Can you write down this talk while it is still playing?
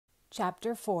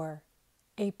Chapter 4.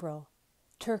 April.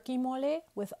 Turkey mole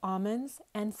with almonds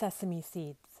and sesame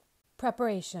seeds.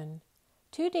 Preparation.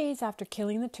 2 days after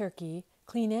killing the turkey,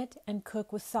 clean it and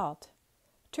cook with salt.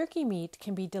 Turkey meat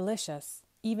can be delicious,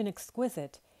 even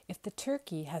exquisite, if the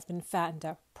turkey has been fattened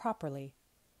up properly.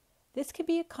 This can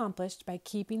be accomplished by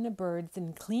keeping the birds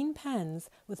in clean pens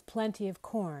with plenty of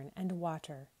corn and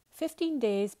water. 15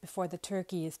 days before the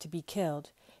turkey is to be killed,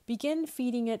 begin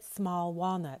feeding it small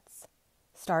walnuts.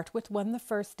 Start with one the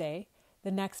first day,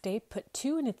 the next day put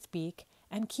 2 in its beak,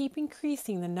 and keep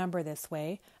increasing the number this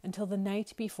way until the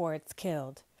night before it's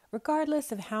killed,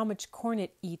 regardless of how much corn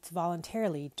it eats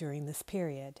voluntarily during this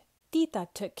period. Tita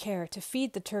took care to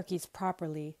feed the turkeys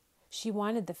properly. She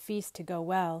wanted the feast to go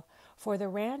well, for the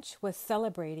ranch was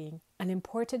celebrating an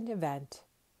important event,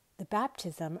 the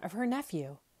baptism of her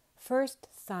nephew, first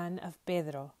son of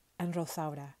Pedro and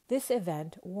Rosaura. This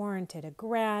event warranted a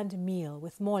grand meal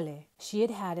with mole. She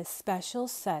had a special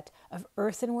set of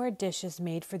earthenware dishes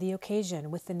made for the occasion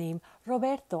with the name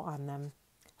Roberto on them,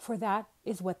 for that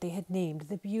is what they had named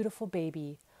the beautiful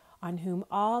baby, on whom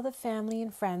all the family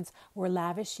and friends were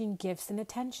lavishing gifts and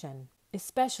attention,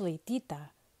 especially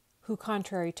Tita, who,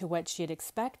 contrary to what she had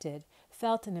expected,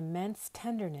 felt an immense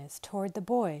tenderness toward the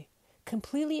boy,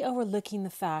 completely overlooking the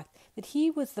fact that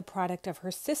he was the product of her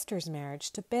sister's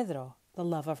marriage to Pedro, the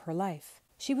love of her life.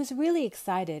 She was really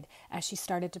excited as she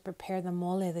started to prepare the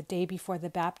mole the day before the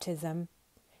baptism.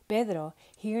 Pedro,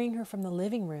 hearing her from the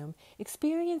living room,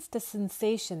 experienced a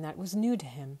sensation that was new to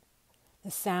him.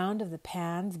 The sound of the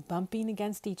pans bumping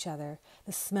against each other,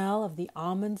 the smell of the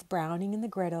almonds browning in the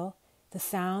griddle, the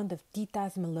sound of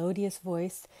Tita's melodious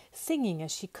voice, singing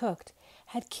as she cooked,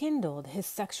 had kindled his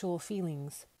sexual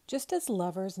feelings. Just as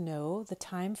lovers know the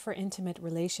time for intimate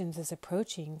relations is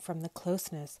approaching from the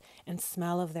closeness and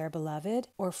smell of their beloved,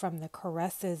 or from the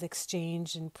caresses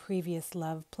exchanged in previous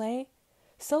love play,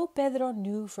 so Pedro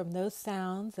knew from those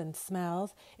sounds and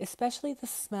smells, especially the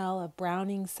smell of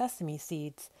browning sesame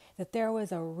seeds, that there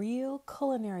was a real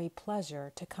culinary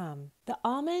pleasure to come. The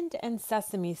almond and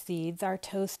sesame seeds are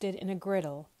toasted in a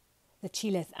griddle. The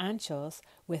chiles anchos,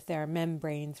 with their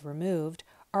membranes removed,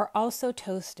 are also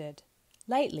toasted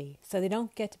lightly so they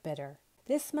don't get bitter.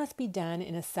 This must be done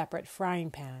in a separate frying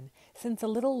pan, since a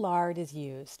little lard is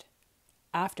used.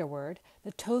 Afterward,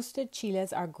 the toasted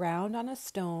chiles are ground on a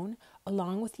stone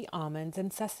along with the almonds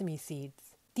and sesame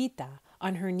seeds. Tita,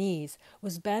 on her knees,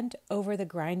 was bent over the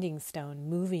grinding stone,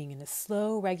 moving in a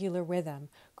slow, regular rhythm,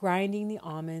 grinding the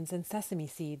almonds and sesame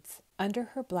seeds. Under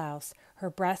her blouse, her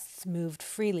breasts moved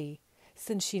freely,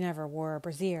 since she never wore a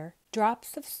brassiere.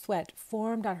 Drops of sweat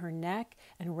formed on her neck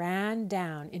and ran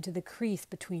down into the crease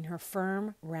between her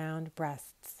firm, round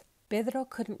breasts. Pedro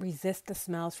couldn't resist the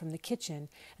smells from the kitchen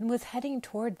and was heading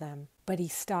toward them, but he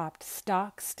stopped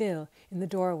stock still in the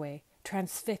doorway,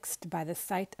 transfixed by the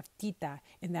sight of Tita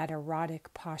in that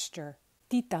erotic posture.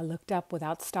 Tita looked up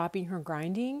without stopping her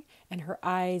grinding, and her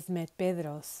eyes met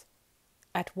Pedro's.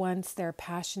 At once their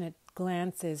passionate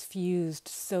glances fused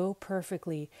so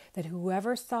perfectly that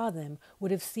whoever saw them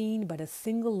would have seen but a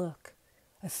single look,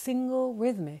 a single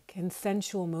rhythmic and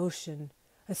sensual motion,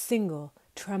 a single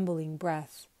trembling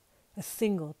breath, a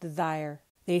single desire.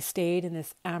 They stayed in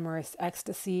this amorous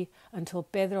ecstasy until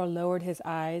Pedro lowered his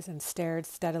eyes and stared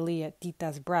steadily at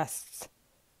Tita's breasts.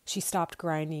 She stopped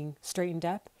grinding, straightened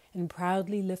up, and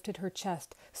proudly lifted her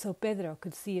chest so Pedro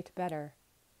could see it better.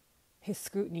 His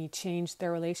scrutiny changed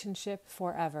their relationship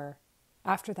forever.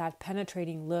 After that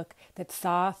penetrating look that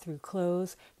saw through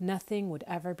clothes, nothing would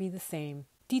ever be the same.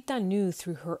 Tita knew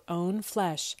through her own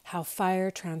flesh how fire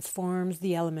transforms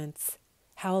the elements,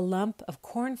 how a lump of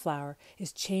corn flour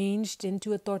is changed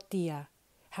into a tortilla,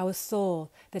 how a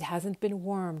soul that hasn't been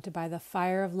warmed by the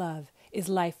fire of love is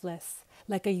lifeless,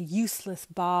 like a useless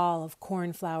ball of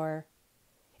corn flour.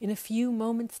 In a few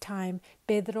moments' time,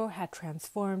 Pedro had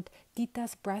transformed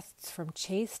Tita's breasts from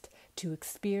chaste to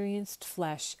experienced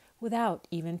flesh without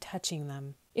even touching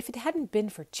them. If it hadn't been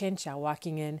for Chencha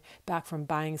walking in, back from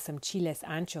buying some chiles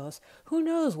anchos, who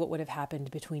knows what would have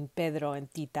happened between Pedro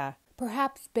and Tita?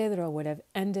 Perhaps Pedro would have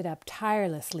ended up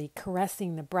tirelessly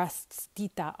caressing the breasts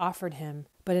Tita offered him,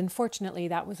 but unfortunately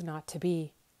that was not to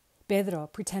be. Pedro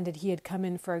pretended he had come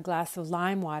in for a glass of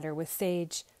lime water with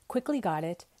sage, quickly got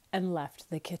it, and left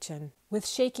the kitchen. With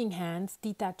shaking hands,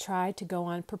 Tita tried to go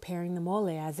on preparing the mole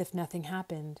as if nothing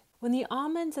happened. When the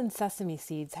almonds and sesame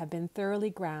seeds have been thoroughly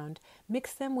ground,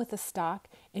 mix them with the stock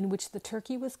in which the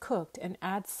turkey was cooked and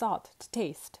add salt to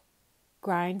taste.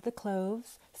 Grind the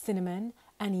cloves, cinnamon,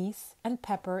 anise, and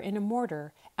pepper in a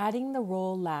mortar, adding the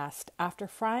roll last after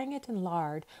frying it in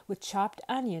lard with chopped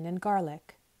onion and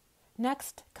garlic.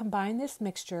 Next, combine this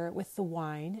mixture with the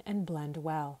wine and blend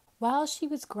well. While she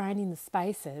was grinding the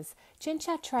spices,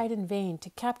 Chincha tried in vain to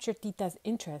capture Tita's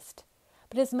interest.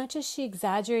 But as much as she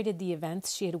exaggerated the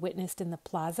events she had witnessed in the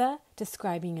plaza,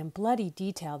 describing in bloody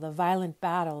detail the violent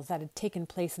battles that had taken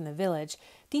place in the village,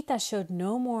 Tita showed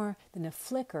no more than a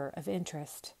flicker of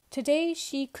interest. Today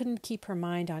she couldn't keep her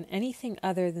mind on anything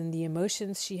other than the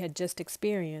emotions she had just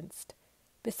experienced.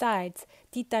 Besides,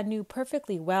 Tita knew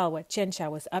perfectly well what Chencha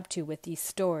was up to with these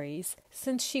stories,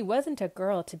 since she wasn't a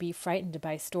girl to be frightened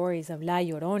by stories of La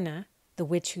Llorona, the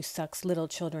witch who sucks little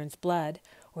children's blood,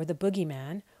 or the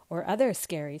boogeyman, or other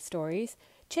scary stories.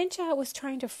 Chencha was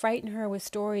trying to frighten her with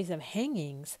stories of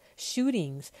hangings,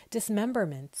 shootings,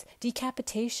 dismemberments,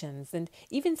 decapitations, and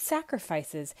even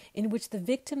sacrifices in which the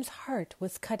victim's heart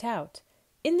was cut out,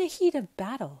 in the heat of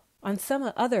battle. On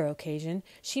some other occasion,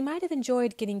 she might have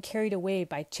enjoyed getting carried away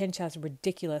by Chencha's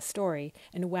ridiculous story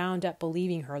and wound up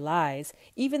believing her lies,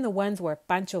 even the ones where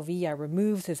Pancho Villa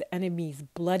removes his enemies'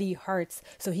 bloody hearts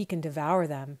so he can devour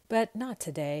them. But not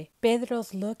today.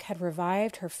 Pedro's look had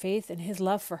revived her faith in his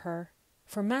love for her.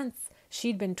 For months,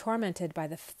 she'd been tormented by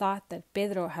the thought that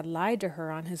Pedro had lied to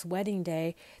her on his wedding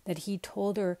day, that he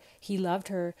told her he loved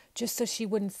her just so she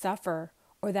wouldn't suffer,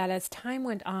 or that as time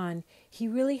went on, he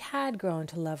really had grown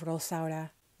to love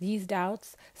Rosaura. These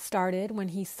doubts started when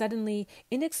he suddenly,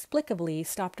 inexplicably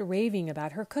stopped raving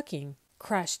about her cooking.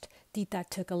 Crushed, Tita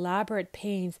took elaborate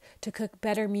pains to cook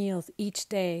better meals each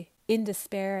day. In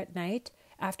despair at night,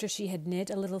 after she had knit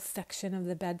a little section of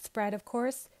the bedspread, of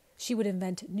course, she would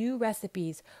invent new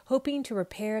recipes, hoping to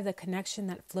repair the connection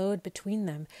that flowed between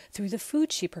them through the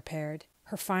food she prepared.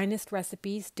 Her finest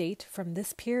recipes date from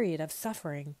this period of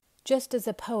suffering. Just as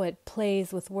a poet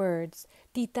plays with words,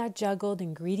 Tita juggled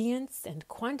ingredients and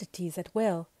quantities at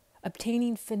will,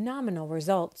 obtaining phenomenal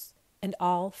results, and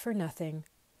all for nothing.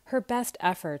 Her best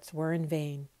efforts were in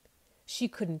vain. She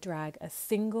couldn't drag a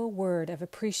single word of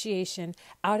appreciation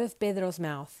out of Pedro's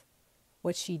mouth.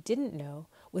 What she didn't know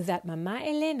was that Mama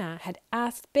Elena had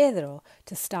asked Pedro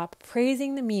to stop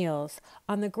praising the meals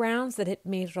on the grounds that it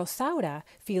made Rosaura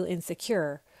feel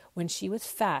insecure, when she was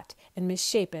fat and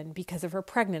misshapen because of her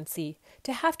pregnancy,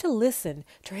 to have to listen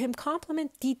to him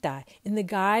compliment Tita in the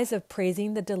guise of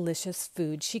praising the delicious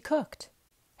food she cooked.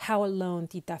 How alone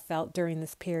Tita felt during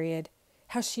this period.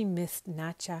 How she missed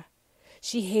Nacha.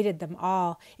 She hated them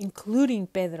all, including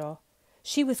Pedro.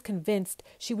 She was convinced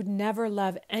she would never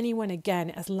love anyone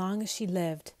again as long as she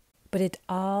lived. But it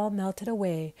all melted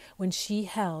away when she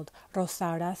held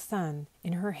Rosaura's son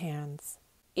in her hands.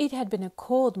 It had been a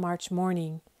cold March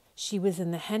morning. She was in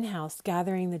the henhouse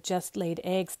gathering the just-laid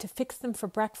eggs to fix them for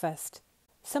breakfast.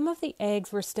 Some of the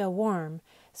eggs were still warm,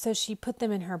 so she put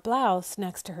them in her blouse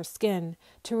next to her skin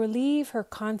to relieve her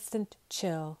constant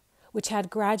chill, which had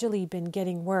gradually been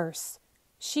getting worse.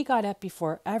 She got up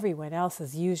before everyone else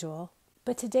as usual,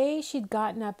 but today she'd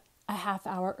gotten up a half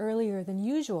hour earlier than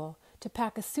usual to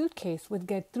pack a suitcase would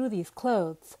get through these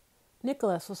clothes.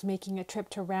 Nicholas was making a trip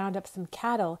to round up some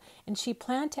cattle, and she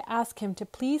planned to ask him to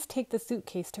please take the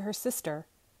suitcase to her sister.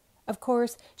 Of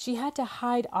course, she had to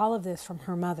hide all of this from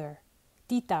her mother.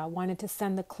 Tita wanted to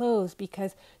send the clothes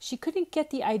because she couldn't get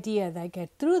the idea that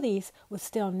Gertrudis was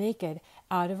still naked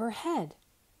out of her head.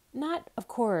 Not, of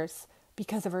course,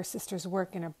 because of her sister's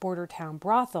work in a border town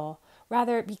brothel,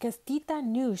 rather because Tita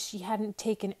knew she hadn't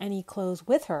taken any clothes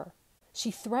with her.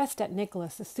 She thrust at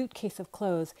Nicholas a suitcase of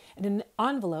clothes and an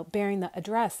envelope bearing the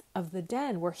address of the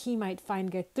den where he might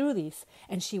find Gertrudis,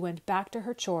 and she went back to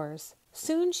her chores.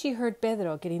 Soon she heard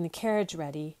Pedro getting the carriage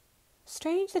ready.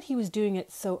 Strange that he was doing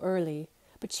it so early,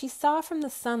 but she saw from the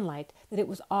sunlight that it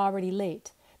was already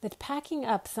late, that packing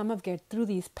up some of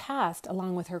Gertrudis' past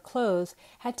along with her clothes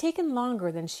had taken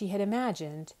longer than she had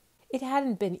imagined. It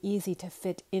hadn't been easy to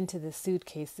fit into the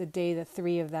suitcase the day the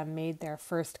three of them made their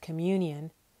first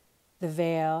communion. The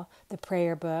veil, the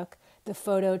prayer book, the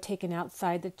photo taken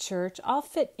outside the church all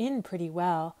fit in pretty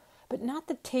well, but not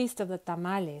the taste of the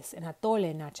tamales and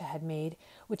atole Nacha had made,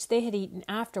 which they had eaten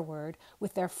afterward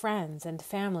with their friends and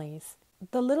families.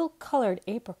 The little colored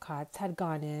apricots had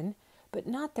gone in, but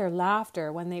not their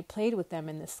laughter when they played with them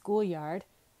in the schoolyard,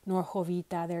 nor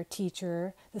Jovita, their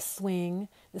teacher, the swing,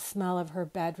 the smell of her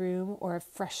bedroom, or of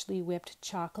freshly whipped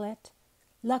chocolate.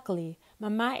 Luckily,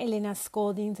 Mama Elena's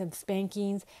scoldings and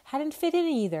spankings hadn't fit in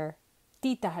either.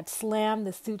 Tita had slammed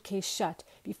the suitcase shut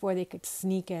before they could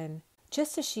sneak in.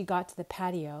 Just as she got to the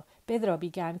patio, Pedro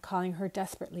began calling her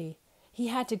desperately. He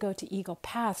had to go to Eagle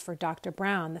Pass for Dr.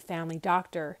 Brown, the family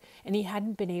doctor, and he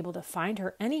hadn't been able to find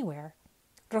her anywhere.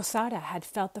 Rosaura had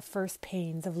felt the first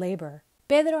pains of labor.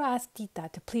 Pedro asked Tita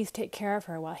to please take care of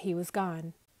her while he was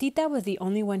gone. Tita was the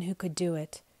only one who could do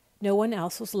it. No one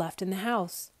else was left in the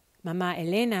house. Mama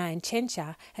Elena and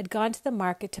Chencha had gone to the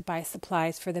market to buy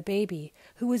supplies for the baby,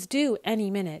 who was due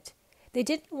any minute. They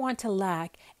didn't want to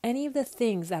lack any of the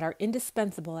things that are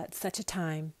indispensable at such a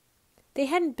time. They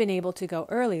hadn't been able to go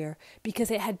earlier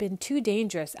because it had been too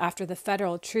dangerous after the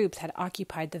federal troops had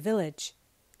occupied the village.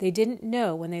 They didn't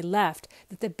know when they left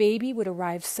that the baby would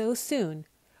arrive so soon,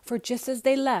 for just as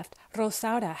they left,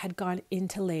 Rosaura had gone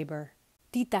into labor.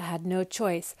 Tita had no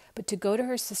choice but to go to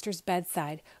her sister's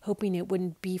bedside, hoping it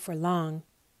wouldn't be for long.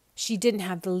 She didn't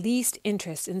have the least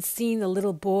interest in seeing the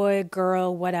little boy,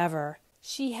 girl, whatever.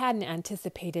 She hadn't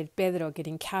anticipated Pedro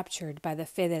getting captured by the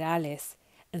federales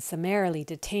and summarily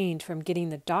detained from getting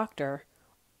the doctor,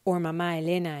 or Mama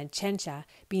Elena and Chencha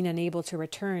being unable to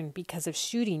return because of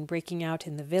shooting breaking out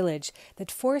in the village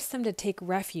that forced them to take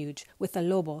refuge with the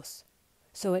lobos.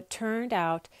 So it turned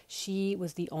out she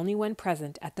was the only one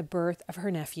present at the birth of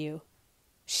her nephew.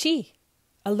 She,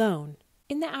 alone.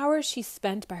 In the hours she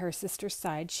spent by her sister's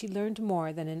side, she learned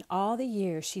more than in all the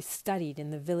years she studied in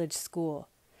the village school.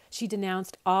 She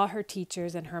denounced all her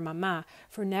teachers and her mama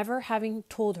for never having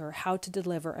told her how to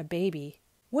deliver a baby.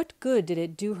 What good did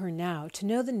it do her now to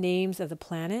know the names of the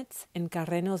planets in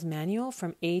Carreno's manual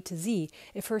from A to Z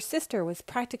if her sister was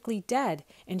practically dead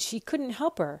and she couldn't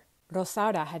help her?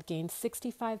 Rosaura had gained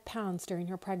 65 pounds during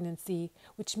her pregnancy,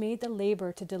 which made the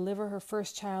labor to deliver her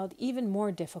first child even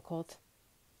more difficult.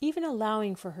 Even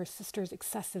allowing for her sister's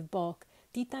excessive bulk,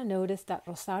 Tita noticed that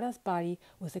Rosaura's body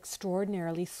was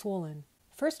extraordinarily swollen.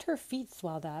 First her feet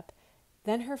swelled up,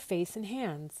 then her face and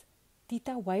hands.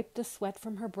 Tita wiped the sweat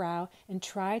from her brow and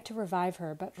tried to revive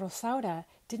her, but Rosaura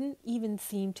didn't even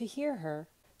seem to hear her.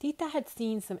 Tita had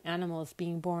seen some animals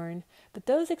being born, but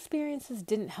those experiences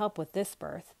didn't help with this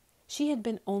birth. She had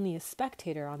been only a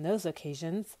spectator on those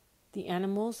occasions. The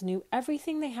animals knew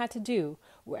everything they had to do,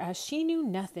 whereas she knew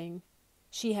nothing.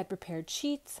 She had prepared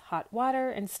sheets, hot water,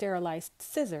 and sterilized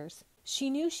scissors. She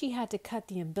knew she had to cut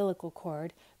the umbilical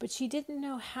cord, but she didn't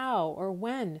know how or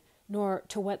when, nor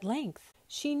to what length.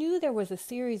 She knew there was a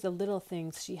series of little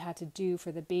things she had to do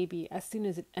for the baby as soon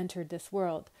as it entered this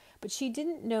world, but she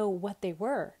didn't know what they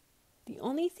were. The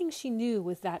only thing she knew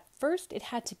was that first it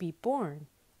had to be born.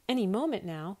 Any moment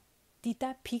now.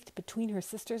 Tita peeked between her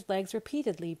sister's legs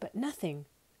repeatedly, but nothing.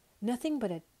 Nothing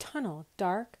but a tunnel,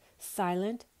 dark,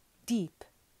 silent, deep.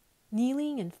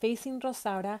 Kneeling and facing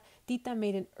Rosaura, Tita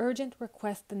made an urgent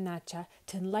request to Nacha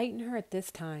to enlighten her at this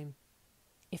time.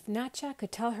 If Nacha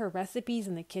could tell her recipes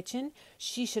in the kitchen,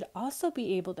 she should also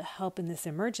be able to help in this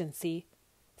emergency.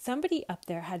 Somebody up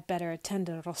there had better attend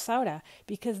to Rosaura,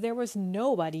 because there was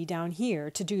nobody down here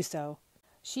to do so.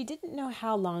 She didn't know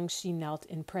how long she knelt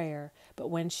in prayer, but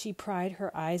when she pried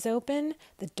her eyes open,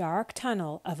 the dark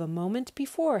tunnel of a moment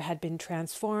before had been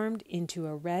transformed into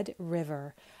a red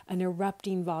river, an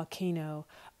erupting volcano,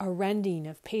 a rending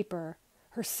of paper.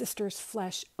 Her sister's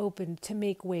flesh opened to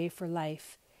make way for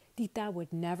life. Tita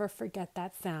would never forget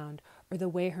that sound, or the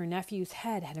way her nephew's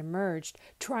head had emerged,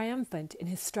 triumphant in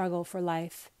his struggle for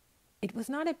life. It was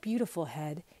not a beautiful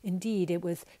head. Indeed, it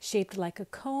was shaped like a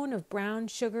cone of brown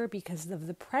sugar because of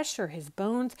the pressure his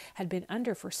bones had been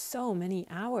under for so many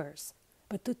hours.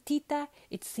 But to Tita,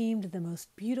 it seemed the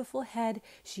most beautiful head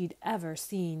she'd ever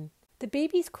seen. The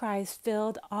baby's cries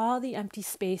filled all the empty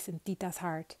space in Tita's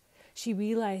heart. She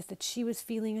realized that she was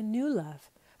feeling a new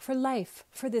love, for life,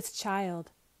 for this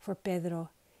child, for Pedro,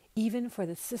 even for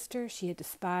the sister she had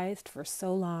despised for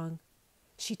so long.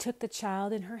 She took the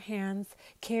child in her hands,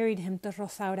 carried him to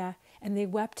Rosaura, and they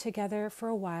wept together for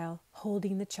a while,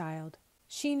 holding the child.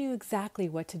 She knew exactly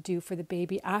what to do for the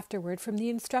baby afterward from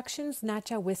the instructions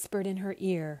Nacha whispered in her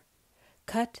ear.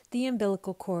 Cut the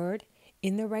umbilical cord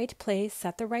in the right place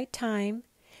at the right time,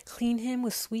 clean him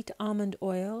with sweet almond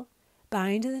oil,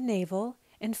 bind the navel,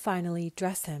 and finally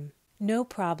dress him. No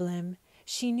problem.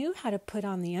 She knew how to put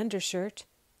on the undershirt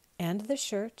and the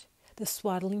shirt, the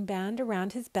swaddling band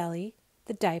around his belly,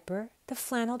 the diaper, the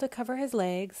flannel to cover his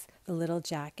legs, the little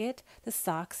jacket, the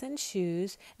socks and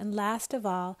shoes, and last of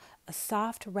all, a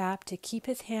soft wrap to keep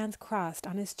his hands crossed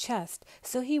on his chest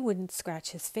so he wouldn't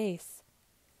scratch his face.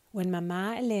 When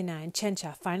Mama Elena and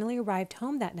Chencha finally arrived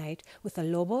home that night with the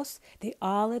lobos, they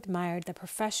all admired the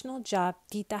professional job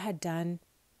Tita had done.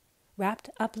 Wrapped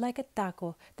up like a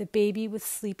taco, the baby was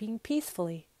sleeping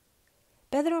peacefully.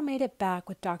 Pedro made it back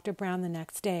with Dr. Brown the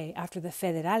next day after the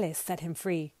federales set him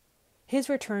free. His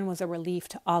return was a relief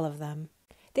to all of them.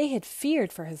 They had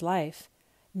feared for his life.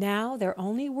 Now their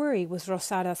only worry was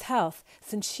Rosaura's health,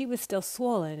 since she was still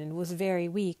swollen and was very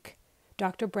weak.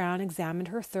 Dr. Brown examined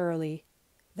her thoroughly.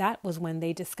 That was when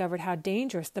they discovered how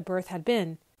dangerous the birth had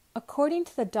been. According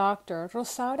to the doctor,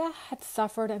 Rosaura had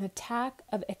suffered an attack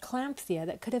of eclampsia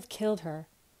that could have killed her.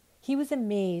 He was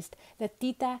amazed that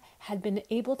Tita had been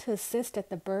able to assist at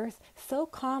the birth so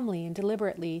calmly and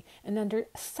deliberately and under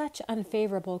such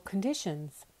unfavorable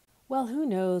conditions. Well, who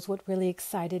knows what really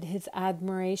excited his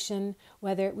admiration,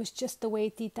 whether it was just the way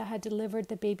Tita had delivered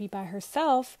the baby by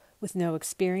herself, with no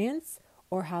experience,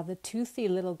 or how the toothy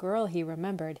little girl he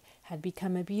remembered had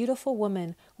become a beautiful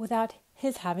woman without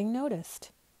his having noticed.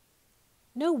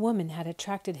 No woman had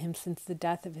attracted him since the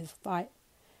death of his wife.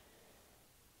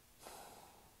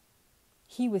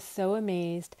 He was so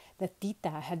amazed that Tita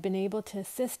had been able to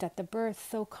assist at the birth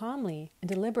so calmly and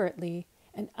deliberately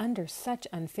and under such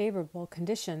unfavorable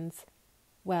conditions.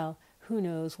 Well, who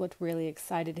knows what really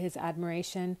excited his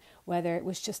admiration, whether it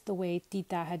was just the way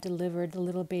Tita had delivered the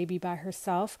little baby by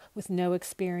herself with no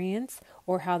experience,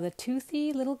 or how the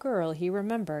toothy little girl he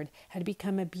remembered had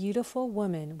become a beautiful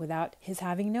woman without his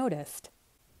having noticed.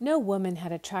 No woman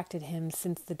had attracted him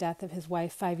since the death of his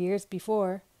wife 5 years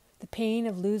before. The pain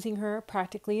of losing her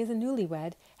practically as a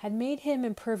newlywed had made him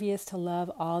impervious to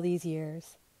love all these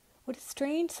years. What a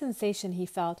strange sensation he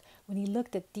felt when he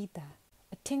looked at Tita.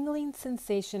 A tingling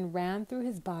sensation ran through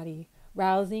his body,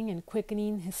 rousing and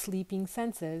quickening his sleeping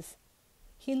senses.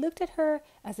 He looked at her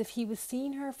as if he was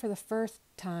seeing her for the first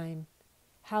time.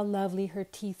 How lovely her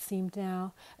teeth seemed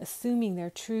now, assuming their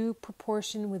true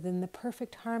proportion within the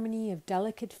perfect harmony of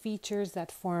delicate features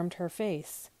that formed her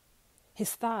face.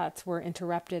 His thoughts were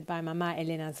interrupted by Mama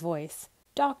Elena's voice.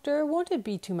 "Doctor, won't it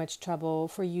be too much trouble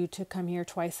for you to come here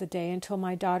twice a day until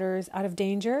my daughter is out of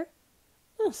danger?"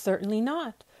 "Oh, certainly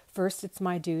not. First, it's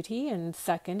my duty, and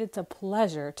second, it's a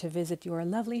pleasure to visit your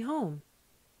lovely home."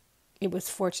 It was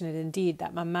fortunate indeed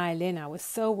that Mama Elena was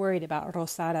so worried about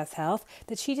Rosaura's health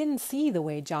that she didn't see the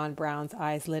way John Brown's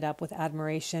eyes lit up with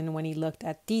admiration when he looked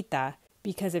at Tita,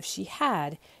 because if she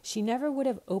had, she never would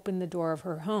have opened the door of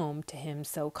her home to him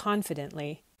so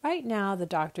confidently. Right now, the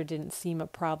doctor didn't seem a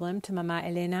problem to Mama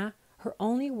Elena. Her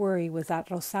only worry was that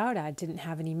Rosaura didn't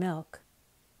have any milk.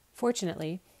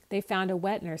 Fortunately, they found a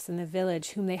wet nurse in the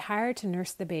village whom they hired to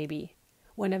nurse the baby.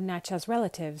 One of Nacha's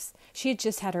relatives. She had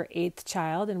just had her 8th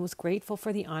child and was grateful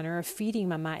for the honor of feeding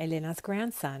Mama Elena's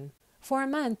grandson. For a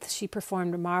month, she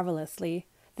performed marvelously.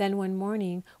 Then one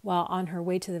morning, while on her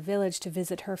way to the village to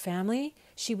visit her family,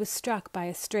 she was struck by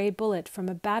a stray bullet from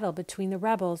a battle between the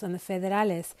rebels and the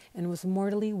Federales and was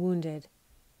mortally wounded.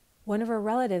 One of her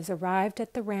relatives arrived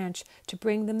at the ranch to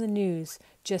bring them the news,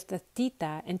 just as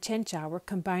Tita and Chencha were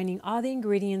combining all the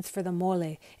ingredients for the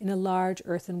mole in a large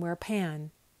earthenware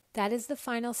pan. That is the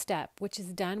final step, which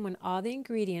is done when all the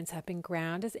ingredients have been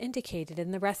ground as indicated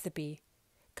in the recipe.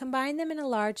 Combine them in a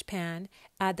large pan,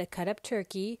 add the cut-up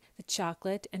turkey, the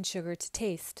chocolate, and sugar to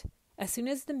taste. As soon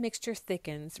as the mixture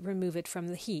thickens, remove it from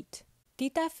the heat.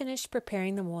 Tita finished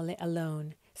preparing the mole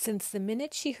alone. Since the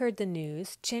minute she heard the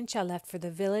news, Chencha left for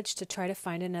the village to try to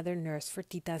find another nurse for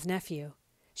Tita's nephew.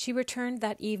 She returned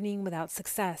that evening without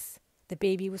success. The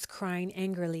baby was crying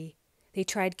angrily. They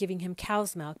tried giving him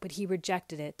cow's milk, but he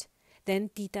rejected it. Then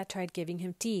Tita tried giving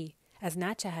him tea, as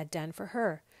Nacha had done for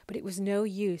her, but it was no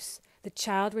use. The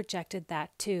child rejected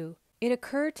that too. It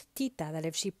occurred to Tita that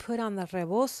if she put on the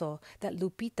rebozo that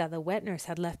Lupita, the wet nurse,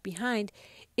 had left behind,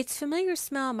 its familiar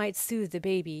smell might soothe the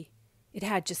baby. It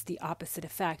had just the opposite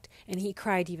effect, and he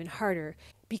cried even harder,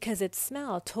 because its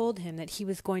smell told him that he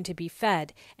was going to be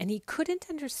fed, and he couldn't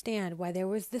understand why there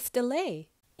was this delay.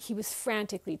 He was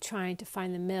frantically trying to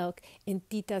find the milk in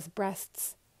Tita's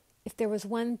breasts. If there was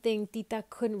one thing Tita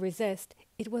couldn't resist,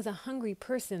 it was a hungry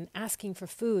person asking for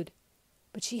food.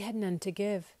 But she had none to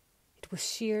give. It was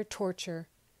sheer torture.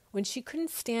 When she couldn't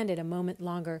stand it a moment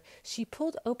longer, she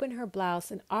pulled open her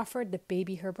blouse and offered the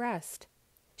baby her breast.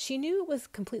 She knew it was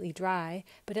completely dry,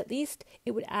 but at least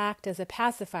it would act as a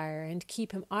pacifier and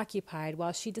keep him occupied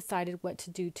while she decided what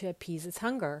to do to appease his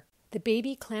hunger. The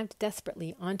baby clamped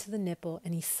desperately onto the nipple,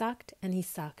 and he sucked and he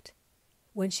sucked.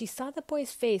 When she saw the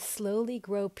boy's face slowly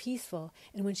grow peaceful,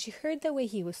 and when she heard the way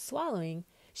he was swallowing,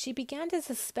 she began to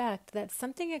suspect that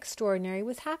something extraordinary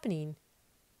was happening.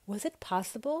 Was it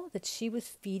possible that she was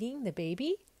feeding the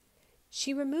baby?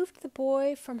 She removed the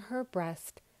boy from her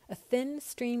breast. A thin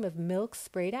stream of milk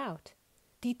sprayed out.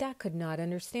 Tita could not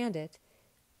understand it.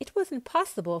 It wasn't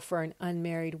possible for an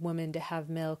unmarried woman to have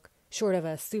milk, short of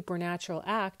a supernatural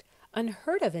act,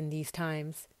 unheard of in these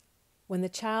times. When the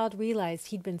child realized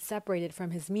he'd been separated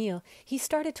from his meal, he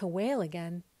started to wail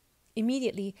again.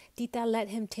 Immediately, Tita let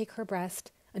him take her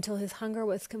breast until his hunger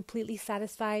was completely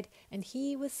satisfied and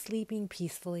he was sleeping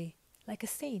peacefully, like a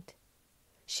saint.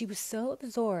 She was so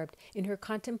absorbed in her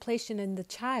contemplation in the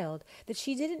child that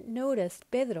she didn't notice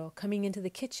Pedro coming into the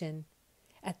kitchen.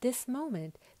 At this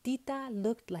moment, Tita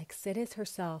looked like Ceres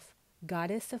herself,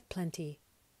 goddess of plenty.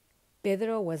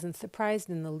 Pedro wasn't surprised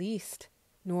in the least,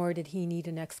 nor did he need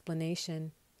an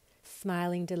explanation.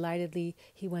 Smiling delightedly,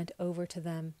 he went over to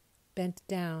them, bent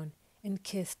down, and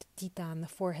kissed Tita on the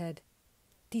forehead.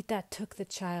 Tita took the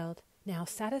child, now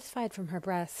satisfied, from her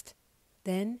breast.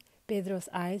 Then Pedro's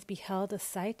eyes beheld a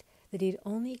sight that he'd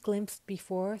only glimpsed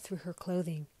before through her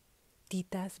clothing: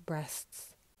 Tita's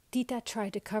breasts. Tita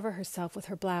tried to cover herself with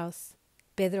her blouse.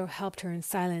 Pedro helped her in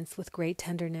silence with great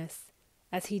tenderness.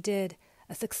 As he did,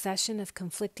 a succession of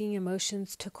conflicting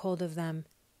emotions took hold of them: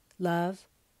 love,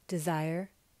 desire,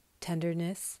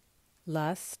 tenderness,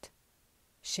 lust,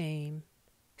 shame,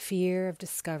 fear of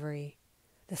discovery.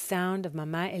 The sound of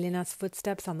Mama Elena's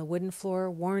footsteps on the wooden floor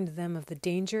warned them of the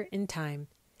danger in time.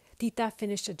 Tita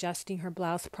finished adjusting her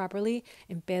blouse properly,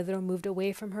 and Pedro moved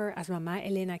away from her as Mama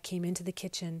Elena came into the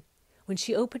kitchen. When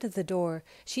she opened the door,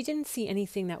 she didn't see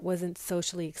anything that wasn't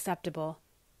socially acceptable.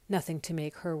 Nothing to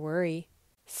make her worry.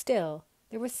 Still,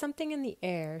 there was something in the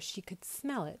air. She could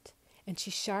smell it, and she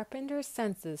sharpened her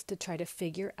senses to try to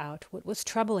figure out what was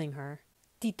troubling her.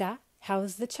 "Tita,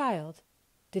 how's the child?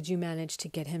 Did you manage to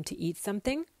get him to eat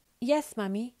something?" "Yes,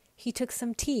 Mommy. He took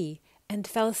some tea and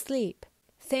fell asleep."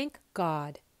 "Thank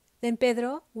God. Then,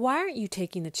 Pedro, why aren't you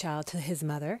taking the child to his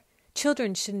mother?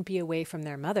 Children shouldn't be away from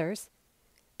their mothers."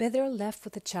 Pedro left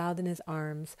with the child in his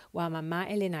arms, while Mama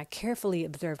Elena carefully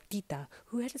observed Tita,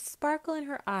 who had a sparkle in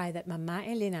her eye that Mama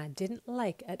Elena didn't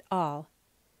like at all.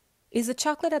 "Is the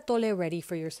chocolate atole ready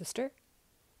for your sister?"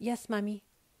 "Yes, Mommy."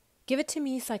 "Give it to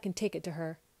me so I can take it to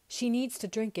her. She needs to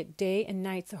drink it day and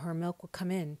night so her milk will come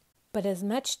in." But as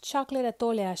much chocolate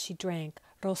atole as she drank,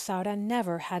 Rosaura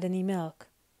never had any milk,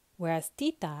 whereas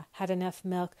Tita had enough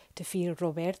milk to feed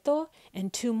Roberto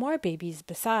and 2 more babies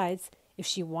besides, if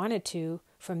she wanted to,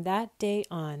 from that day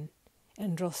on.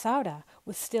 And Rosaura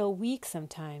was still weak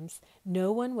sometimes.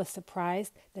 No one was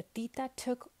surprised that Tita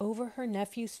took over her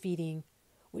nephew's feeding.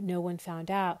 What no one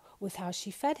found out was how she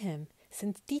fed him,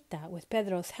 since Tita, with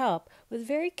Pedro's help, was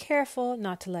very careful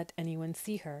not to let anyone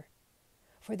see her.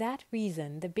 For that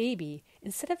reason, the baby,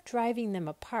 instead of driving them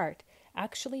apart,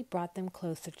 actually brought them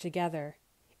closer together.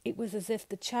 It was as if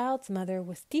the child's mother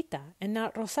was Tita and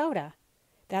not Rosaura.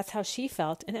 That's how she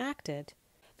felt and acted.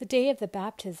 The day of the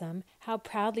baptism, how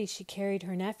proudly she carried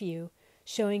her nephew,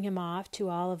 showing him off to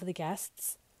all of the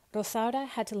guests. Rosaura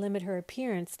had to limit her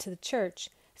appearance to the church,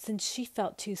 since she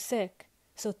felt too sick,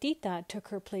 so Tita took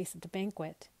her place at the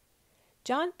banquet.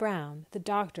 John Brown, the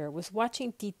doctor, was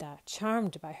watching Tita,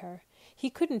 charmed by her. He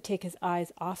couldn't take his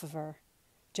eyes off of her.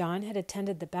 John had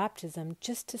attended the baptism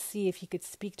just to see if he could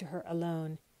speak to her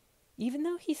alone. Even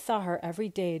though he saw her every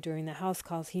day during the house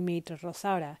calls he made to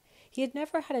Rosaura, he had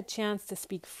never had a chance to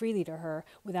speak freely to her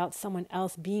without someone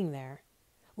else being there.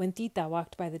 When Tita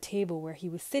walked by the table where he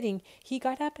was sitting, he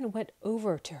got up and went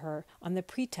over to her on the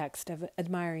pretext of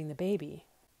admiring the baby.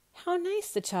 "How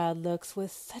nice the child looks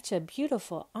with such a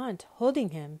beautiful aunt holding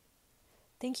him."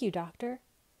 "Thank you, doctor."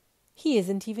 "He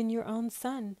isn't even your own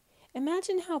son.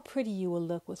 Imagine how pretty you will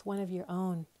look with one of your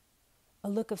own." A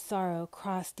look of sorrow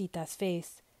crossed Tita's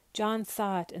face. John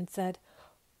saw it and said,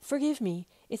 "Forgive me.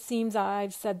 It seems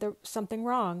I've said something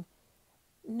wrong."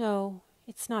 "No,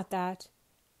 it's not that.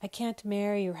 I can't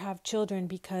marry or have children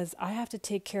because I have to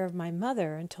take care of my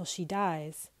mother until she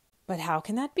dies." "But how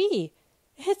can that be?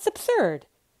 It's absurd."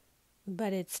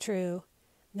 "But it's true.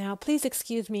 Now, please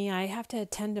excuse me. I have to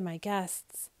attend to my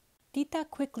guests." Tita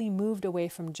quickly moved away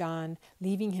from John,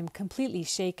 leaving him completely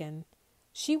shaken.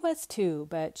 She was too,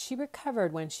 but she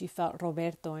recovered when she felt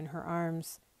Roberto in her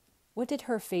arms. What did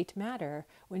her fate matter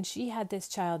when she had this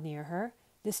child near her,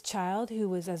 this child who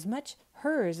was as much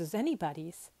hers as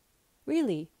anybody's?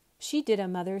 Really, she did a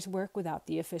mother's work without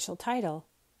the official title.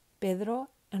 Pedro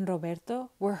and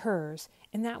Roberto were hers,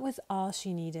 and that was all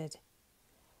she needed.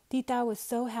 Tita was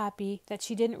so happy that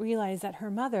she didn't realize that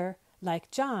her mother, like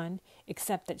John,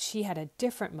 except that she had a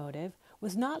different motive,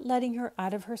 was not letting her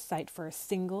out of her sight for a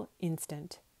single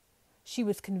instant. She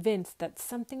was convinced that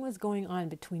something was going on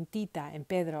between Tita and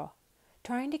Pedro.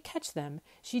 Trying to catch them,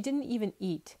 she didn't even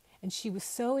eat, and she was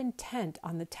so intent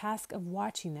on the task of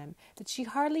watching them that she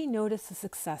hardly noticed the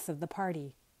success of the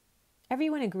party.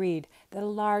 Everyone agreed that a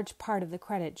large part of the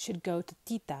credit should go to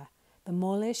Tita. The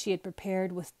mole she had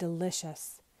prepared was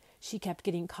delicious. She kept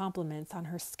getting compliments on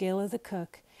her skill as a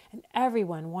cook, and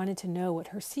everyone wanted to know what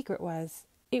her secret was.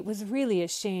 It was really a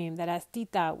shame that as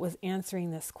Tita was answering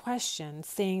this question,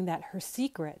 saying that her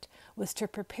secret was to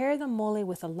prepare the mole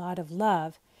with a lot of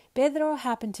love, Pedro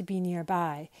happened to be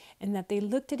nearby, and that they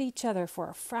looked at each other for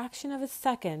a fraction of a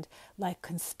second like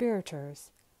conspirators.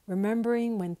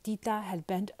 remembering when Tita had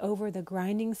bent over the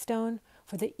grinding stone,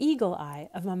 for the eagle eye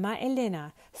of Mama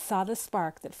Elena saw the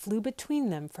spark that flew between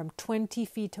them from 20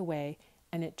 feet away,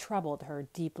 and it troubled her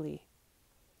deeply.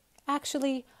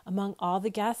 Actually, among all the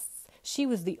guests, she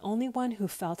was the only one who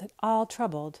felt at all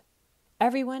troubled.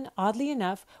 Everyone, oddly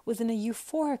enough, was in a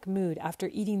euphoric mood after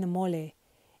eating the mole.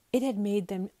 It had made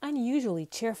them unusually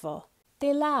cheerful.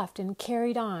 They laughed and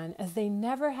carried on as they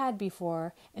never had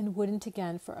before and wouldn't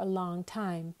again for a long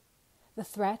time. The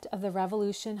threat of the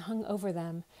revolution hung over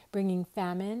them, bringing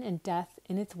famine and death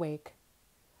in its wake.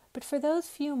 But for those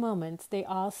few moments they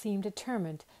all seemed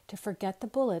determined to forget the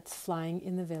bullets flying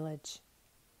in the village.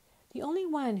 The only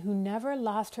one who never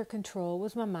lost her control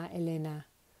was Mama Elena,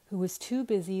 who was too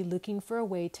busy looking for a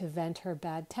way to vent her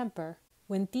bad temper.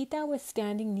 When Tita was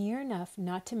standing near enough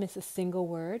not to miss a single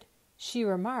word, she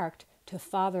remarked to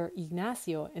Father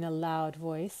Ignacio in a loud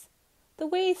voice, "The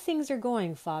way things are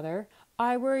going, Father,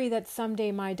 I worry that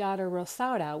someday my daughter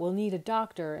Rosaura will need a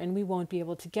doctor and we won't be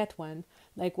able to get one,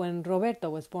 like when Roberto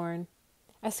was born.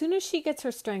 As soon as she gets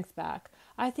her strength back,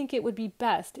 I think it would be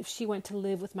best if she went to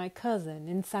live with my cousin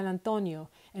in San Antonio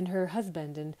and her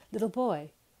husband and little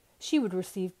boy. She would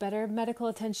receive better medical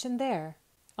attention there."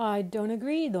 "I don't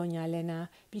agree, Doña Elena.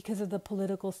 Because of the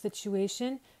political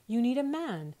situation, you need a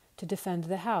man to defend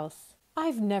the house."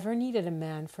 "I've never needed a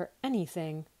man for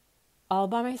anything. All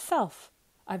by myself.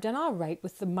 I've done all right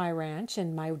with my ranch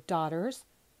and my daughters.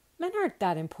 Men aren't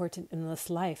that important in this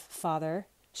life, Father,"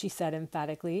 she said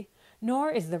emphatically.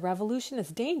 "Nor is the revolution as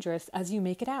dangerous as you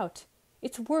make it out.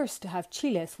 It's worse to have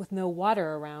chiles with no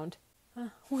water around."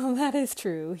 "Well, that is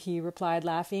true," he replied,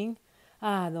 laughing.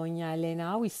 "Ah, Doña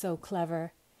Elena, always so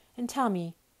clever. And tell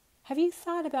me, have you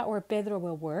thought about where Pedro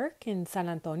will work in San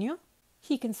Antonio?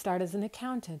 He can start as an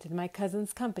accountant in my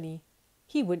cousin's company.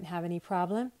 He wouldn't have any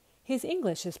problem. His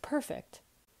English is perfect."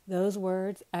 Those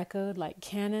words echoed like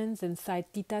cannons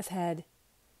inside Tita's head.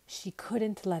 She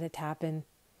couldn't let it happen.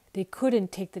 They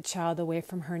couldn't take the child away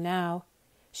from her now.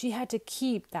 She had to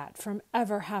keep that from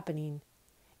ever happening.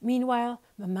 Meanwhile,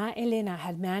 Mama Elena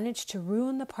had managed to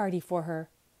ruin the party for her,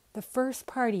 the first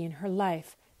party in her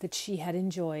life that she had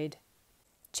enjoyed.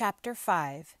 Chapter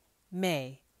 5.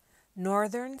 May.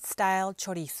 Northern-style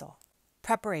chorizo.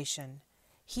 Preparation.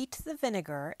 Heat the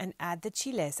vinegar and add the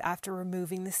chiles after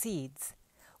removing the seeds.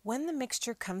 When the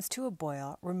mixture comes to a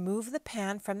boil, remove the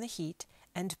pan from the heat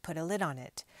and put a lid on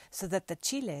it, so that the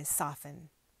chiles soften.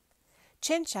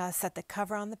 Chencha set the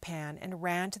cover on the pan and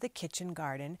ran to the kitchen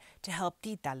garden to help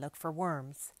Tita look for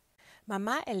worms.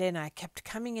 Mama Elena kept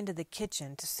coming into the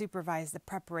kitchen to supervise the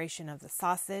preparation of the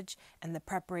sausage and the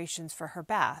preparations for her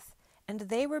bath, and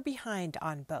they were behind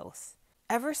on both.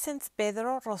 Ever since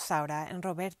Pedro, Rosaura, and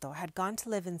Roberto had gone to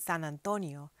live in San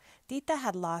Antonio, Tita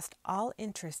had lost all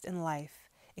interest in life,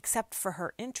 except for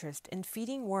her interest in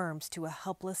feeding worms to a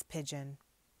helpless pigeon.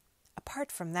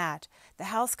 Apart from that, the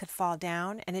house could fall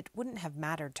down and it wouldn't have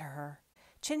mattered to her.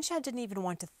 Chincha didn't even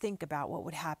want to think about what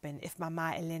would happen if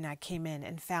Mama Elena came in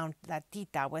and found that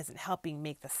Tita wasn't helping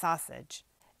make the sausage.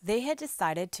 They had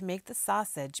decided to make the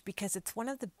sausage because it's one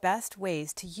of the best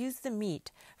ways to use the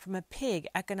meat from a pig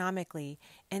economically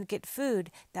and get food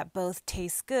that both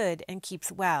tastes good and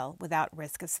keeps well without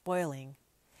risk of spoiling.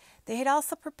 They had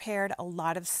also prepared a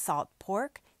lot of salt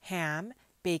pork, ham,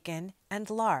 bacon, and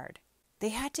lard. They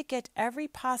had to get every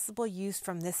possible use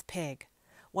from this pig,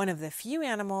 one of the few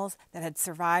animals that had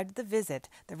survived the visit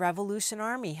the Revolution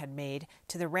Army had made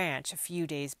to the ranch a few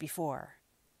days before.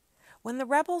 When the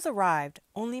rebels arrived,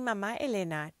 only Mama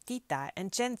Elena, Tita,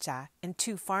 and Chencha and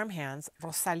 2 farmhands,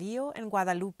 Rosalio and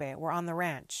Guadalupe, were on the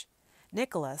ranch.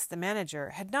 Nicholas, the manager,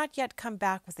 had not yet come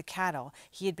back with the cattle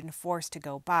he had been forced to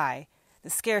go buy. The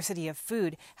scarcity of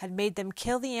food had made them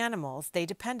kill the animals they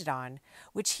depended on,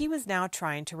 which he was now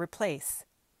trying to replace.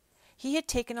 He had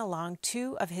taken along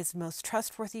 2 of his most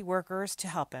trustworthy workers to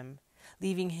help him,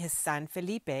 leaving his son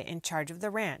Felipe in charge of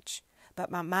the ranch. But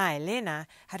Mama Elena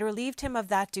had relieved him of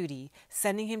that duty,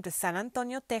 sending him to San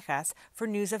Antonio, Texas, for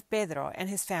news of Pedro and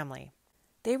his family.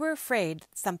 They were afraid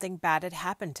something bad had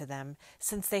happened to them,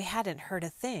 since they hadn't heard a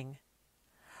thing.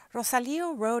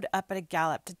 Rosalio rode up at a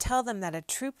gallop to tell them that a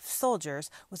troop of soldiers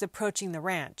was approaching the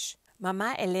ranch.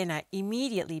 Mama Elena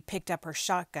immediately picked up her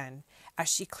shotgun. As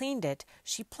she cleaned it,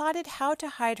 she plotted how to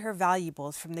hide her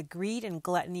valuables from the greed and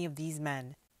gluttony of these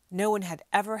men. No one had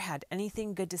ever had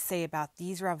anything good to say about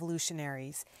these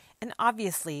revolutionaries, and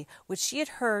obviously what she had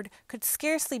heard could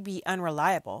scarcely be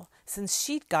unreliable, since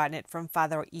she'd gotten it from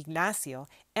Father Ignacio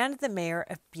and the mayor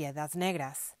of Piedras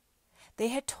Negras. They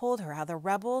had told her how the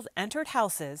rebels entered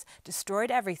houses,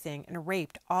 destroyed everything, and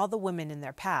raped all the women in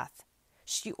their path.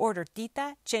 she ordered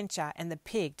Tita, Chencha, and the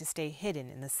pig to stay hidden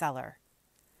in the cellar.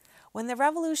 When the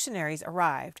revolutionaries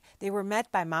arrived, they were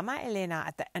met by Mama Elena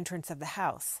at the entrance of the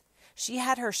house. She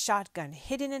had her shotgun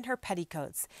hidden in her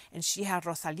petticoats, and she had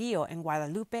Rosalio and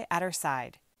Guadalupe at her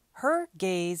side. Her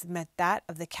gaze met that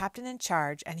of the captain in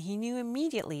charge, and he knew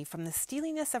immediately from the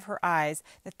steeliness of her eyes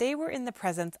that they were in the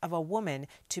presence of a woman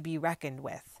to be reckoned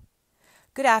with.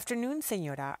 "Good afternoon,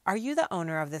 señora. Are you the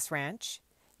owner of this ranch?"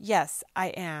 "Yes, I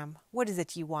am. What is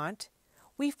it you want?"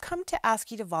 "We've come to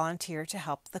ask you to volunteer to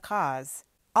help the cause."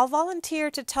 "I'll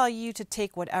volunteer to tell you to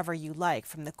take whatever you like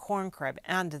from the corn crib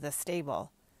and the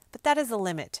stable. But that is a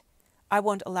limit. I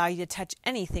won't allow you to touch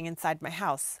anything inside my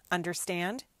house.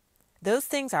 Understand? Those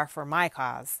things are for my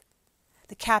cause."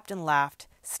 The captain laughed,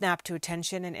 snapped to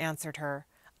attention, and answered her,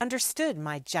 "Understood,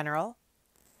 my general."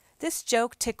 This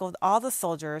joke tickled all the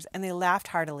soldiers, and they laughed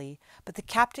heartily, but the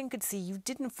captain could see you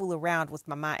didn't fool around with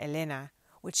Mama Elena.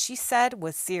 What she said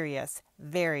was serious,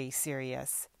 very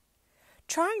serious.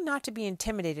 Trying not to be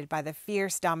intimidated by the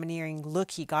fierce, domineering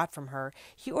look he got from her,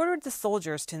 he ordered the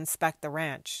soldiers to inspect the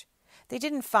ranch. They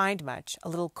didn't find much, a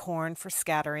little corn for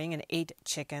scattering and 8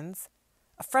 chickens.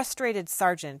 A frustrated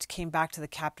sergeant came back to the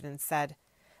captain and said,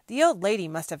 "The old lady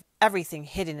must have everything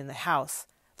hidden in the house.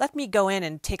 Let me go in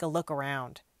and take a look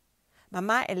around."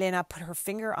 Mama Elena put her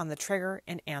finger on the trigger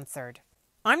and answered,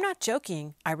 "I'm not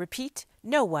joking. I repeat,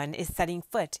 no one is setting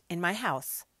foot in my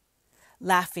house."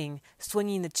 Laughing,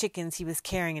 swinging the chickens he was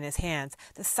carrying in his hands,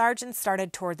 the sergeant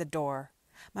started toward the door.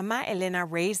 Mama Elena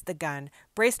raised the gun,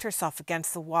 braced herself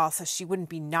against the wall so she wouldn't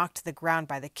be knocked to the ground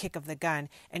by the kick of the gun,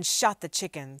 and shot the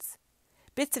chickens.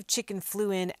 Bits of chicken flew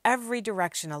in every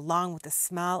direction along with the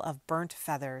smell of burnt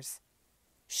feathers.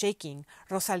 Shaking,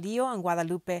 Rosalio and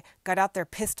Guadalupe got out their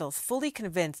pistols, fully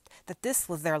convinced that this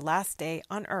was their last day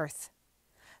on earth.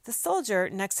 The soldier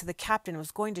next to the captain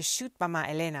was going to shoot Mama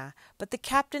Elena, but the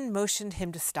captain motioned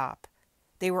him to stop.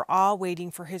 They were all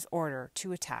waiting for his order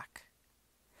to attack.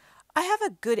 "I have a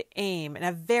good aim and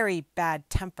a very bad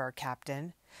temper,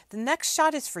 Captain. The next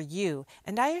shot is for you,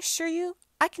 and I assure you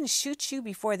I can shoot you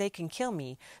before they can kill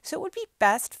me, so it would be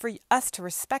best for us to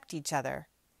respect each other.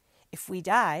 If we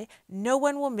die, no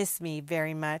one will miss me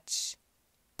very much.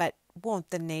 But won't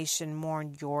the nation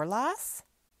mourn your loss?"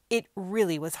 It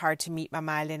really was hard to meet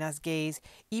Mama Elena's gaze,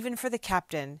 even for the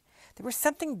captain. There was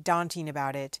something daunting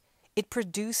about it. It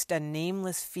produced a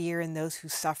nameless fear in those who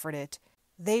suffered it.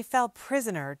 They fell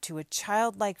prisoner to a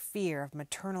childlike fear of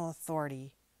maternal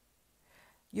authority.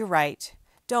 "You're right.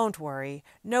 Don't worry.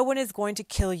 No one is going to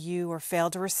kill you or fail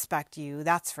to respect you,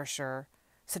 that's for sure.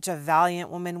 Such a valiant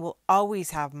woman will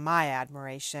always have my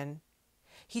admiration."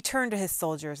 He turned to his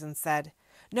soldiers and said,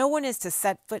 "No one is to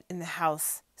set foot in the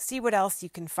house. See what else you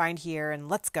can find here, and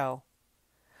let's go."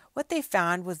 What they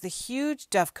found was the huge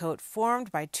dovecote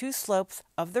formed by 2 slopes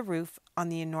of the roof on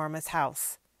the enormous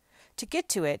house. To get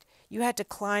to it, you had to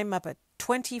climb up a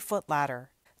 20-foot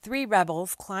ladder. 3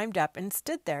 rebels climbed up and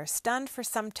stood there, stunned for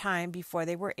some time before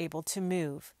they were able to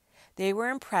move. They were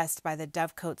impressed by the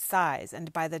dovecote's size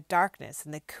and by the darkness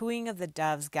and the cooing of the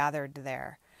doves gathered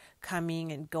there,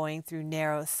 coming and going through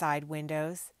narrow side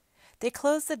windows. They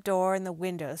closed the door and the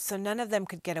windows so none of them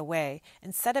could get away,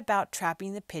 and set about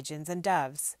trapping the pigeons and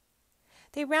doves.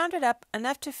 They rounded up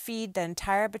enough to feed the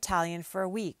entire battalion for a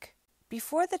week.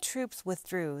 Before the troops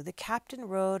withdrew, the captain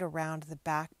rode around the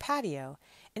back patio,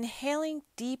 inhaling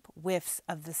deep whiffs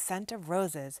of the scent of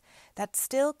roses that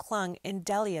still clung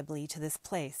indelibly to this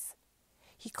place.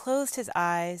 He closed his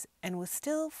eyes and was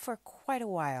still for quite a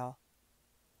while.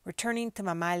 Returning to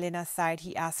Mama Elena's side,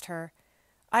 he asked her,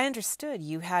 "I understood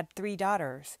you had 3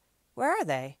 daughters. Where are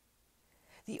they?"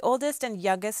 "The oldest and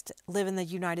youngest live in the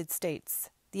United States.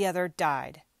 The other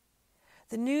died."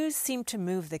 The news seemed to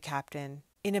move the captain.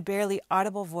 In a barely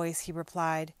audible voice he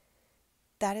replied,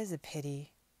 "That is a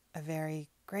pity, a very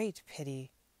great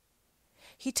pity."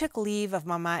 He took leave of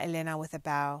Mama Elena with a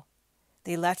bow.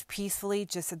 They left peacefully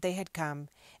just as they had come,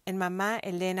 and Mama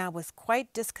Elena was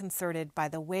quite disconcerted by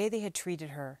the way they had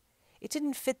treated her. It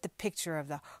didn't fit the picture of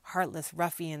the heartless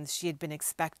ruffians she had been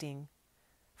expecting.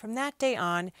 From that day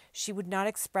on, she would not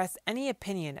express any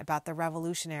opinion about the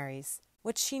revolutionaries.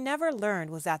 What she never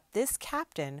learned was that this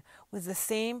captain was the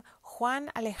same Juan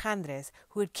Alejandrez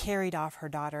who had carried off her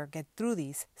daughter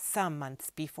Gertrudis some months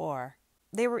before.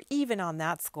 They were even on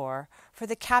that score, for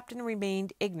the captain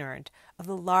remained ignorant of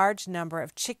the large number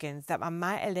of chickens that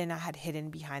Mama Elena had hidden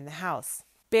behind the house,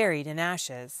 buried in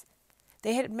ashes.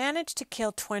 They had managed to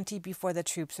kill 20 before the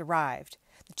troops arrived.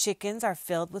 The chickens are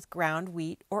filled with ground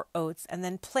wheat or oats and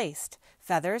then placed,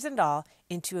 feathers and all,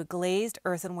 into a glazed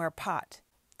earthenware pot.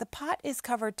 The pot is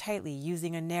covered tightly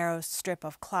using a narrow strip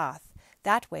of cloth.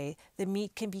 That way, the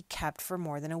meat can be kept for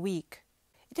more than a week.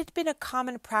 It had been a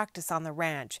common practice on the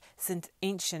ranch since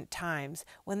ancient times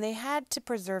when they had to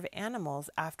preserve animals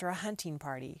after a hunting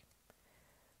party.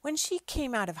 When she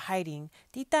came out of hiding,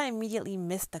 Tita immediately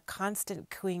missed the constant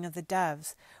cooing of the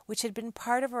doves, which had been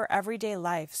part of her everyday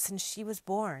life since she was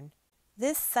born.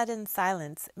 This sudden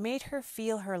silence made her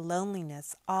feel her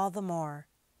loneliness all the more.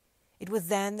 It was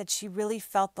then that she really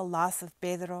felt the loss of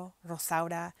Pedro,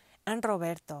 Rosaura, and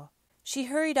Roberto. She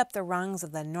hurried up the rungs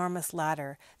of the enormous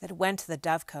ladder that went to the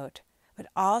dovecote, but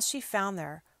all she found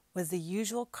there was the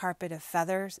usual carpet of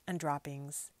feathers and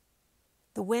droppings.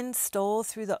 The wind stole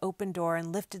through the open door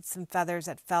and lifted some feathers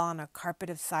that fell on a carpet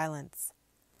of silence.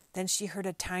 Then she heard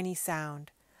a tiny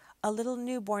sound. A little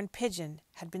newborn pigeon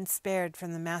had been spared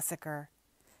from the massacre.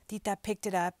 Tita picked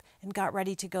it up and got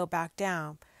ready to go back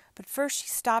down, but first she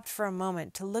stopped for a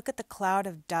moment to look at the cloud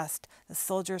of dust the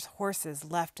soldiers' horses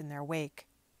left in their wake.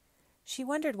 She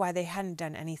wondered why they hadn't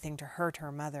done anything to hurt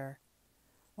her mother.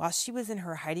 While she was in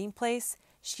her hiding place,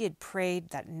 she had prayed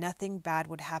that nothing bad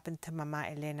would happen to Mama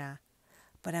Elena,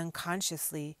 but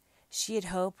unconsciously she had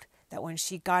hoped that when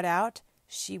she got out,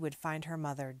 she would find her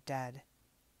mother dead.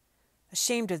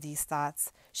 Ashamed of these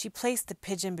thoughts, she placed the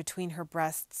pigeon between her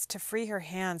breasts to free her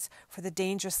hands for the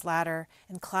dangerous ladder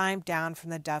and climbed down from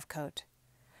the dovecote.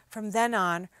 From then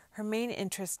on, her main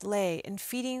interest lay in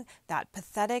feeding that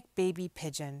pathetic baby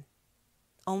pigeon.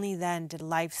 Only then did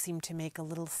life seem to make a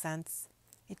little sense.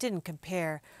 It didn't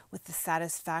compare with the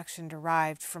satisfaction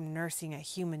derived from nursing a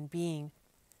human being,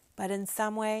 but in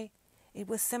some way it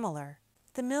was similar.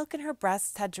 The milk in her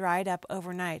breasts had dried up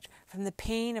overnight from the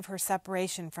pain of her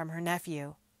separation from her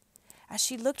nephew. As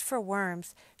she looked for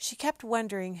worms, she kept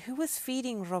wondering who was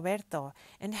feeding Roberto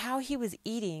and how he was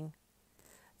eating.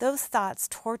 Those thoughts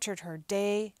tortured her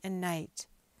day and night.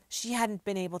 She hadn't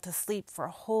been able to sleep for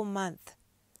a whole month.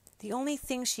 The only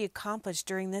thing she accomplished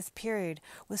during this period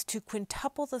was to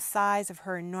quintuple the size of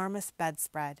her enormous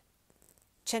bedspread.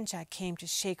 Chencha came to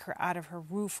shake her out of her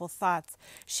rueful thoughts.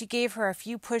 She gave her a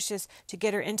few pushes to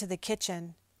get her into the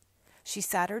kitchen. She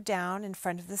sat her down in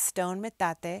front of the stone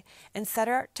metate and set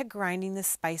her to grinding the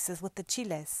spices with the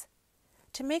chiles.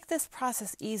 To make this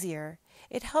process easier,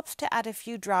 it helps to add a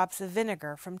few drops of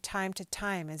vinegar from time to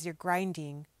time as you're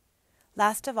grinding.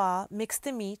 Last of all, mix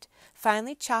the meat,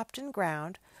 finely chopped and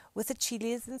ground, with the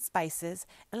chiles and spices,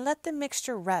 and let the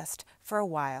mixture rest for a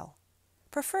while,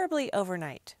 preferably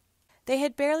overnight. They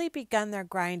had barely begun their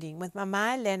grinding when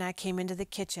Mama Elena came into the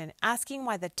kitchen asking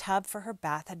why the tub for her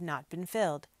bath had not been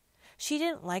filled. She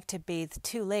didn't like to bathe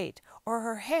too late, or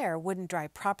her hair wouldn't dry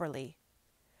properly.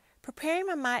 Preparing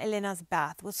Mama Elena's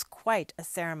bath was quite a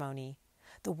ceremony.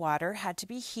 The water had to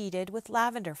be heated with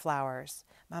lavender flowers,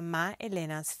 Mama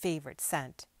Elena's favorite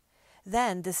scent.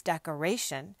 Then this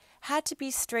decoration had to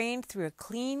be strained through a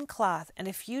clean cloth and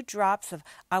a few drops of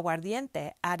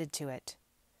aguardiente added to it.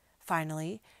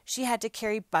 Finally, she had to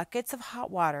carry buckets of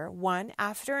hot water, one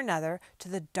after another, to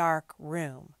the dark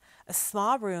room, a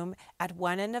small room at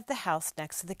one end of the house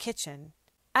next to the kitchen.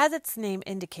 As its name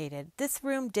indicated, this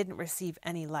room didn't receive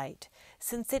any light,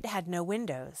 since it had no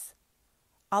windows.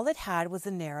 All it had was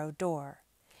a narrow door.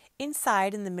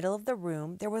 Inside, in the middle of the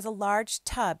room, there was a large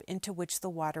tub into which the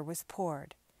water was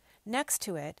poured. Next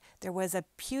to it, there was a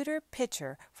pewter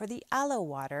pitcher for the aloe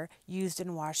water used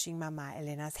in washing Mama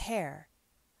Elena's hair.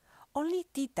 Only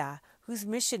Tita, whose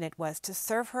mission it was to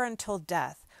serve her until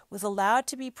death, was allowed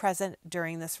to be present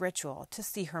during this ritual to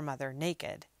see her mother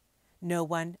naked. No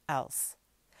one else.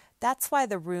 That's why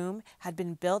the room had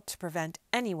been built to prevent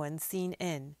anyone seen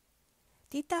in.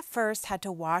 Tita first had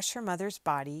to wash her mother's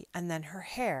body and then her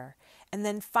hair, and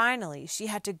then finally she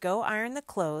had to go iron the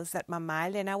clothes that Mama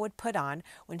Elena would put on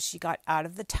when she got out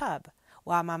of the tub,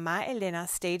 while Mama Elena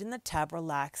stayed in the tub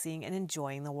relaxing and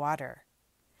enjoying the water.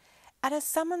 At a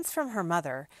summons from her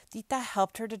mother, Tita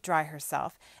helped her to dry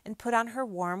herself and put on her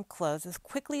warm clothes as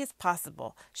quickly as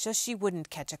possible so she wouldn't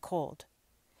catch a cold.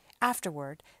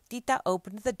 Afterward, Tita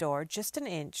opened the door just an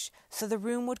inch so the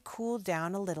room would cool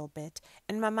down a little bit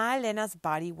and Mama Elena's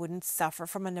body wouldn't suffer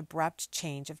from an abrupt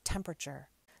change of temperature.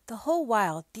 The whole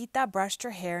while Tita brushed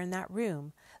her hair in that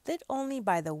room, lit only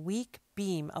by the weak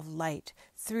beam of light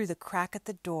through the crack at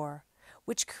the door,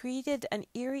 which created an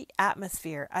eerie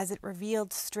atmosphere as it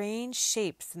revealed strange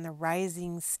shapes in the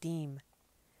rising steam.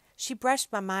 She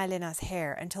brushed Mama Elena's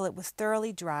hair until it was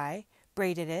thoroughly dry,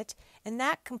 braided it, and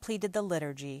that completed the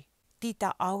liturgy.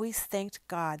 Tita always thanked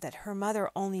God that her mother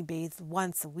only bathed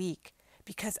once a week,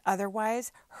 because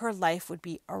otherwise her life would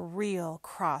be a real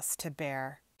cross to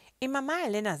bear. In Mama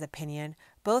Elena's opinion,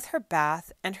 both her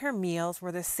bath and her meals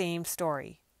were the same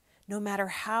story. No matter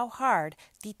how hard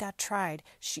Tita tried,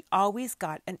 she always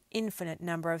got an infinite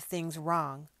number of things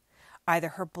wrong. Either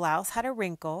her blouse had a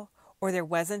wrinkle, or there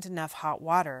wasn't enough hot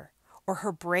water, or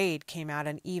her braid came out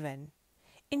uneven.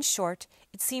 In short,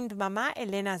 it seemed Mama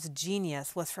Elena's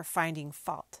genius was for finding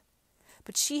fault.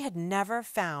 But she had never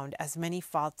found as many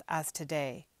faults as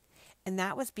today, and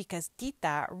that was because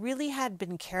Tita really had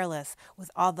been careless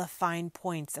with all the fine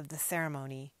points of the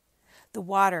ceremony. The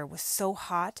water was so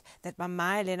hot that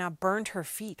Mama Elena burned her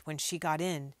feet when she got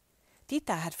in.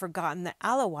 Tita had forgotten the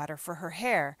aloe water for her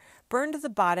hair, burned the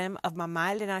bottom of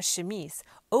Mama Elena's chemise,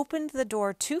 opened the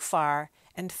door too far,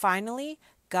 and finally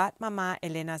got Mama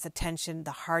Elena's attention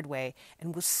the hard way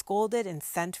and was scolded and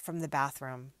sent from the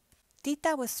bathroom.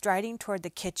 Tita was striding toward the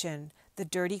kitchen, the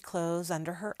dirty clothes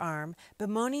under her arm,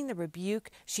 bemoaning the rebuke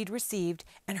she'd received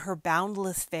and her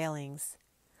boundless failings.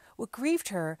 What grieved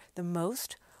her the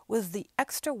most was the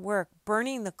extra work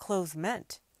burning the clothes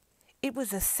meant. It was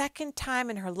the second time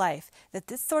in her life that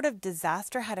this sort of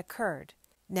disaster had occurred.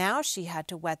 Now she had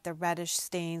to wet the reddish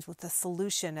stains with a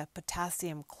solution of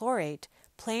potassium chlorate,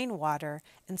 plain water,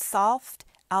 and soft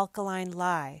alkaline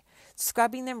lye,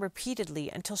 scrubbing them repeatedly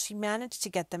until she managed to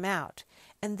get them out,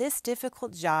 and this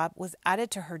difficult job was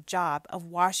added to her job of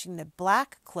washing the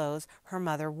black clothes her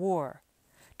mother wore.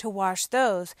 To wash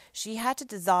those, she had to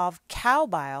dissolve cow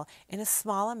bile in a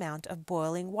small amount of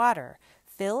boiling water,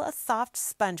 fill a soft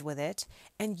sponge with it,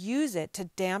 and use it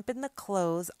to dampen the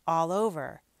clothes all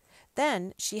over.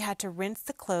 Then she had to rinse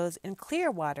the clothes in clear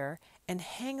water and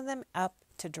hang them up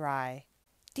to dry.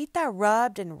 Tita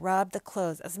rubbed and rubbed the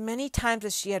clothes as many times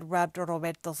as she had rubbed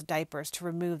Roberto's diapers to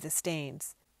remove the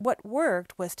stains. What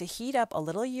worked was to heat up a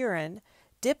little urine,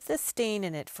 dip the stain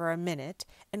in it for a minute,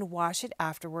 and wash it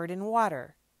afterward in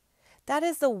water. That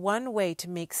is the one way to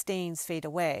make stains fade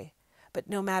away, but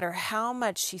no matter how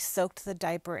much she soaked the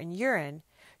diaper in urine,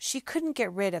 she couldn't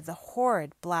get rid of the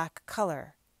horrid black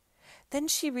color. Then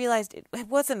she realized it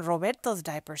wasn't Roberto's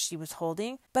diaper she was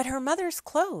holding, but her mother's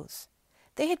clothes.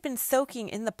 They had been soaking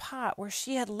in the pot where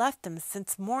she had left them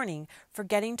since morning,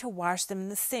 forgetting to wash them in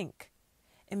the sink.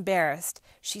 Embarrassed,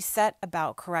 she set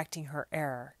about correcting her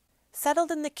error. Settled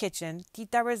in the kitchen,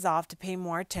 Tita resolved to pay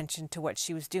more attention to what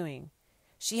she was doing.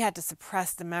 She had to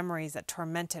suppress the memories that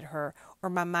tormented her, or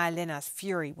Mama Elena's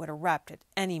fury would erupt at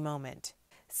any moment.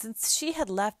 Since she had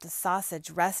left the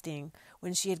sausage resting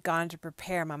when she had gone to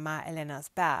prepare Mama Elena's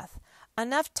bath,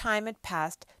 enough time had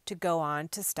passed to go on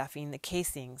to stuffing the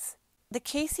casings. The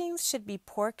casings should be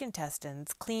pork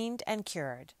intestines cleaned and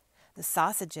cured. The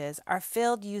sausages are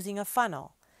filled using a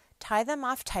funnel. Tie them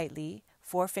off tightly,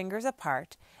 4 fingers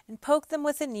apart, and poke them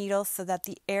with a needle so that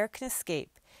the air can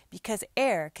escape, because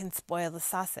air can spoil the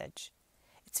sausage.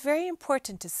 It's very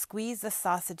important to squeeze the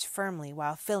sausage firmly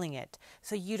while filling it,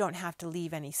 so you don't have to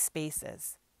leave any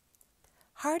spaces.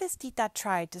 Hard as Tita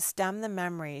tried to stem the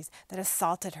memories that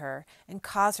assaulted her and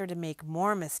caused her to make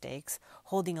more mistakes,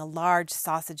 holding a large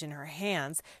sausage in her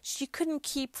hands, she couldn't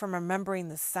keep from remembering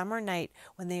the summer night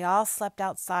when they all slept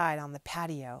outside on the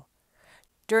patio.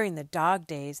 During the dog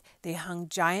days, they hung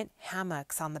giant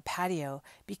hammocks on the patio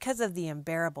because of the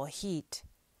unbearable heat.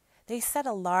 They set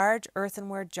a large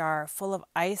earthenware jar full of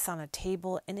ice on a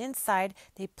table, and inside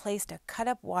they placed a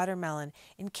cut-up watermelon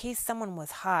in case someone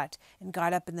was hot and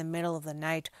got up in the middle of the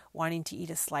night wanting to eat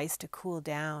a slice to cool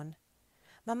down.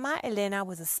 Mama Elena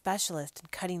was a specialist in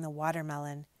cutting the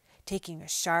watermelon. Taking a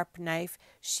sharp knife,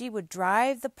 she would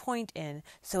drive the point in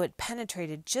so it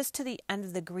penetrated just to the end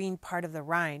of the green part of the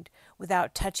rind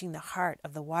without touching the heart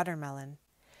of the watermelon.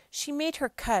 She made her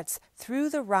cuts through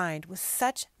the rind with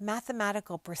such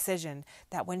mathematical precision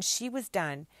that when she was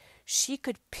done, she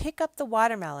could pick up the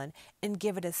watermelon and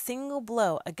give it a single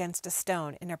blow against a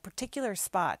stone in a particular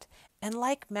spot, and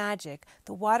like magic,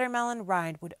 the watermelon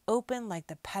rind would open like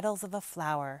the petals of a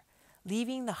flower,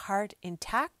 leaving the heart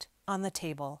intact on the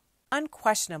table.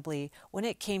 Unquestionably, when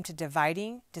it came to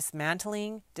dividing,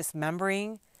 dismantling,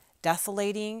 dismembering,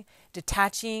 desolating,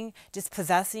 detaching,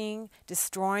 dispossessing,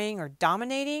 destroying, or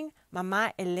dominating,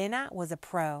 Mama Elena was a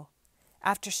pro.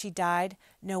 After she died,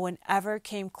 no one ever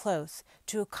came close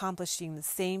to accomplishing the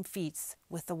same feats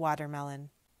with the watermelon.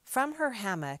 From her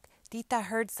hammock, Tita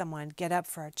heard someone get up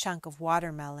for a chunk of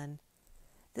watermelon.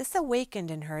 This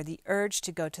awakened in her the urge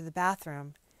to go to the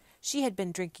bathroom. She had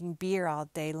been drinking beer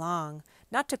all day long,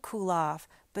 not to cool off,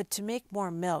 but to make more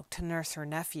milk to nurse her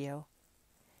nephew.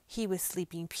 He was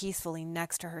sleeping peacefully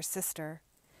next to her sister.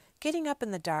 Getting up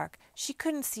in the dark, she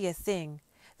couldn't see a thing.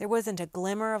 There wasn't a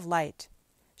glimmer of light.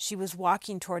 She was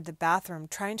walking toward the bathroom,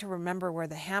 trying to remember where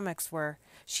the hammocks were.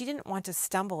 She didn't want to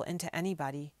stumble into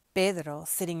anybody. Pedro,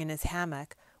 sitting in his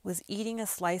hammock, was eating a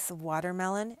slice of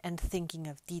watermelon and thinking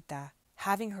of Tita.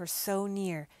 Having her so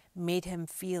near made him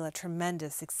feel a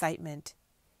tremendous excitement.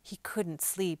 He couldn't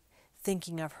sleep,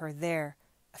 thinking of her there,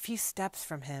 a few steps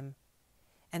from him.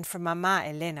 And from Mama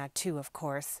Elena, too, of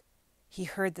course. He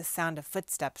heard the sound of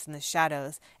footsteps in the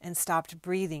shadows and stopped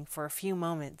breathing for a few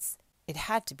moments. It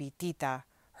had to be Tita,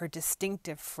 her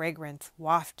distinctive fragrance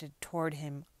wafted toward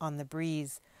him on the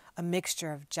breeze, a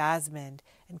mixture of jasmine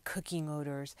and cooking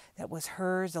odors that was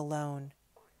hers alone.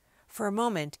 For a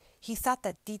moment, he thought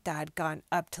that Tita had gone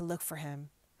up to look for him.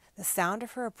 The sound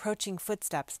of her approaching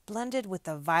footsteps blended with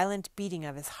the violent beating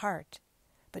of his heart.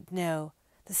 But no,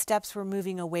 the steps were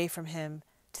moving away from him,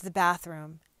 to the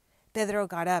bathroom. Pedro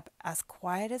got up as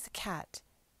quiet as a cat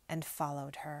and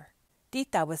followed her.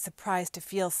 Tita was surprised to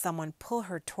feel someone pull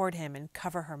her toward him and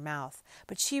cover her mouth,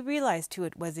 but she realized who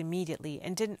it was immediately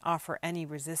and didn't offer any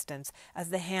resistance as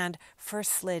the hand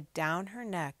first slid down her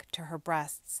neck to her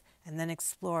breasts and then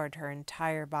explored her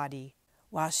entire body.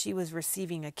 While she was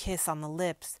receiving a kiss on the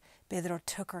lips, Pedro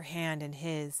took her hand in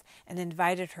his and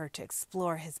invited her to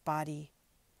explore his body.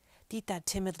 Tita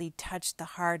timidly touched the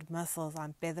hard muscles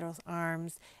on Pedro's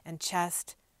arms and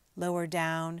chest. Lower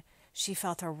down, she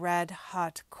felt a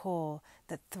red-hot coal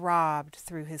that throbbed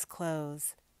through his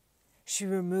clothes. She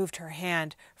removed her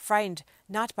hand, frightened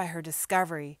not by her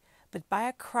discovery, but by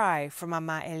a cry from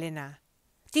Mama Elena.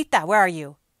 "Tita, where are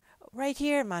you?" "Right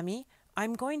here, Mommy.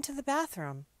 I'm going to the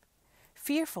bathroom."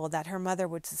 Fearful that her mother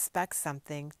would suspect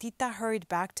something, Tita hurried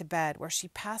back to bed, where she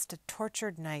passed a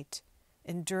tortured night,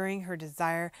 enduring her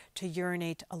desire to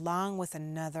urinate along with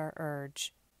another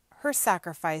urge. Her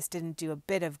sacrifice didn't do a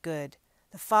bit of good.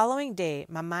 The following day,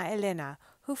 Mama Elena,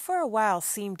 who for a while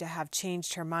seemed to have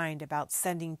changed her mind about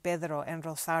sending Pedro and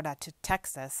Rosaura to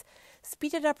Texas,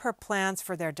 speeded up her plans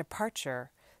for their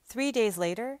departure. 3 days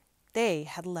later, they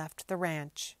had left the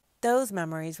ranch. Those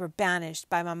memories were banished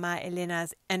by Mama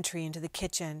Elena's entry into the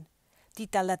kitchen.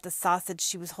 Tita let the sausage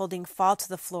she was holding fall to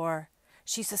the floor.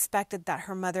 She suspected that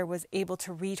her mother was able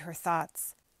to read her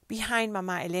thoughts. Behind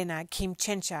Mama Elena came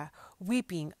Chencha,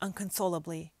 weeping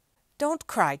unconsolably. "Don't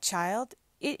cry, child.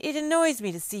 It annoys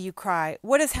me to see you cry.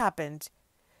 What has happened?"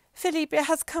 "Felipe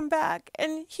has come back,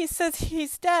 and he says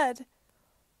he's dead."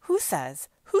 "Who says?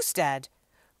 Who's dead?"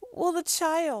 "Well, the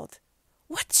child."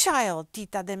 "What child?"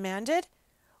 Tita demanded.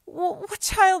 "Well, what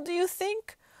child do you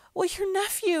think? Well, your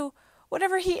nephew.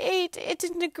 Whatever he ate, it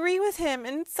didn't agree with him,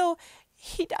 and so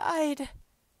he died."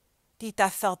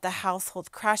 Tita felt the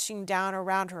household crashing down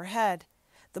around her head.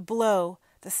 The blow,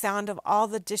 the sound of all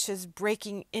the dishes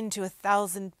breaking into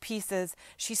 1,000 pieces.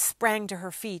 She sprang to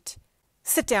her feet.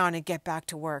 "Sit down and get back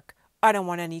to work. I don't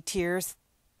want any tears.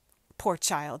 Poor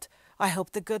child. I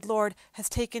hope the good Lord has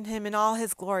taken him in all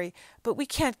his glory, but we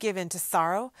can't give in to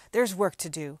sorrow. There's work to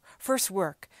do. First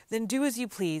work, then do as you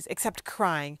please, except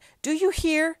crying. Do you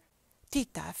hear?"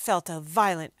 Tita felt a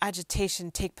violent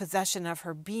agitation take possession of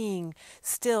her being.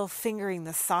 Still fingering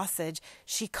the sausage,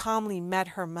 she calmly met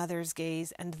her mother's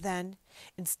gaze, and then,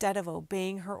 instead of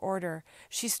obeying her order,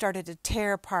 she started to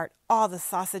tear apart all the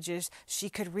sausages she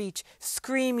could reach,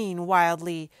 screaming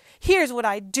wildly, "Here's what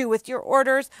I do with your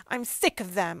orders! I'm sick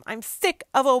of them! I'm sick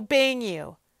of obeying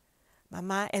you!"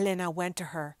 Mama Elena went to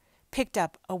her, picked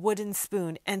up a wooden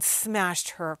spoon, and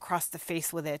smashed her across the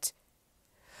face with it.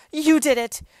 "You did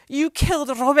it! You killed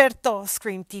Roberto!"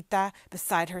 screamed Tita,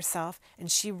 beside herself, and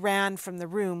she ran from the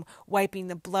room, wiping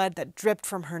the blood that dripped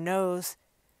from her nose.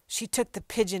 She took the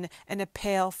pigeon and a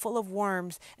pail full of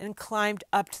worms and climbed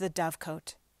up to the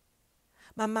dovecote.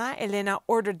 Mama Elena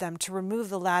ordered them to remove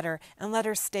the ladder and let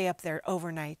her stay up there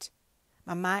overnight.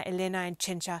 Mama Elena and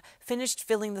Chencha finished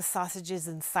filling the sausages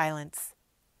in silence.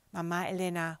 Mama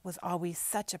Elena was always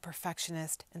such a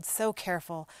perfectionist and so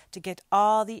careful to get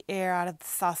all the air out of the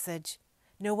sausage.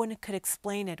 No one could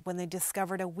explain it when they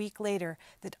discovered a week later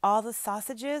that all the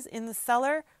sausages in the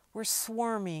cellar were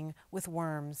swarming with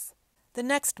worms. The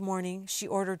next morning, she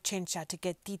ordered Chencha to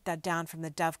get Tita down from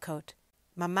the dovecote.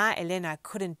 Mama Elena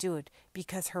couldn't do it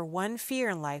because her one fear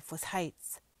in life was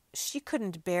heights. She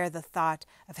couldn't bear the thought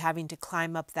of having to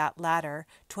climb up that ladder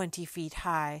 20 feet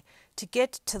high to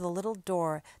get to the little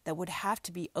door that would have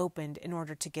to be opened in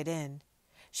order to get in.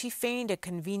 She feigned a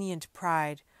convenient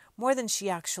pride, more than she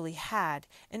actually had,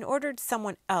 and ordered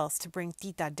someone else to bring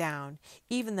Tita down,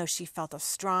 even though she felt a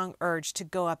strong urge to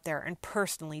go up there and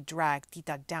personally drag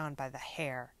Tita down by the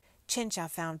hair. Chencha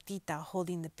found Tita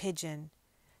holding the pigeon.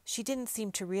 She didn't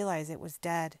seem to realize it was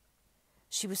dead.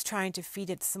 She was trying to feed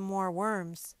it some more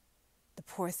worms. The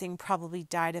poor thing probably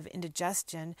died of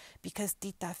indigestion because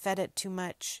Tita fed it too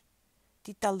much.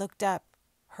 Tita looked up,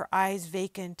 her eyes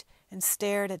vacant, and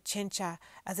stared at Chencha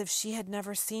as if she had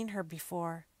never seen her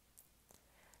before.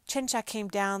 Chincha came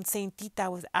down saying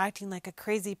Tita was acting like a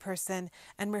crazy person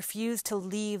and refused to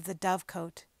leave the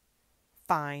dovecote.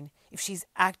 Fine, if she's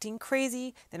acting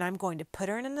crazy, then I'm going to put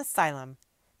her in an asylum.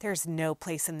 There's no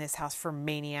place in this house for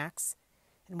maniacs.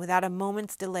 And without a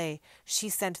moment's delay, she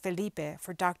sent Felipe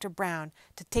for Dr. Brown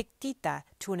to take Tita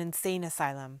to an insane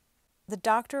asylum. The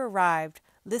doctor arrived,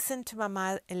 listened to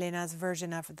Mama Elena's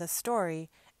version of the story,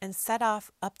 and set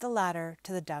off up the ladder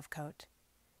to the dovecote.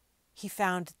 He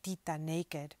found Tita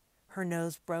naked, her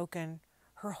nose broken,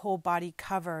 her whole body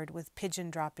covered with pigeon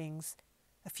droppings.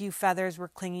 A few feathers were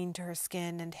clinging to her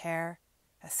skin and hair.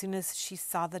 As soon as she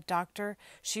saw the doctor,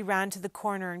 she ran to the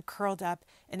corner and curled up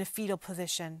in a fetal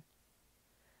position.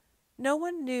 No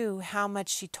one knew how much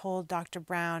she told Dr.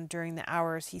 Brown during the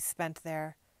hours he spent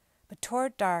there, but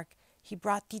toward dark he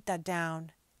brought Tita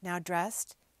down, now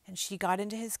dressed, and she got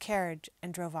into his carriage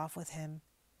and drove off with him.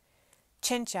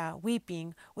 Chincha,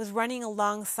 weeping, was running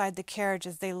alongside the carriage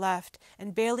as they left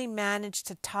and barely managed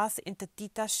to toss into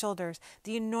Tita's shoulders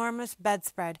the enormous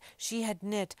bedspread she had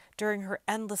knit during her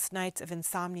endless nights of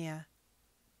insomnia.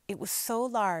 It was so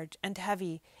large and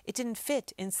heavy it didn't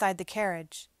fit inside the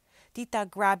carriage. Tita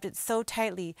grabbed it so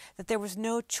tightly that there was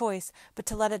no choice but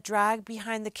to let it drag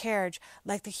behind the carriage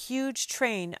like the huge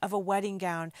train of a wedding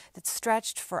gown that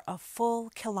stretched for a full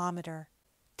kilometer.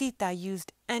 Tita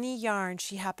used any yarn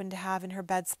she happened to have in her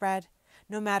bedspread,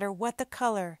 no matter what the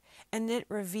color, and it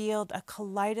revealed a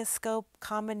kaleidoscope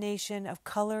combination of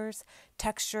colors,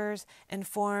 textures, and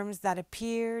forms that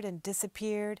appeared and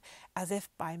disappeared as if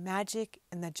by magic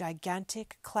in the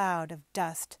gigantic cloud of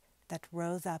dust that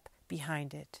rose up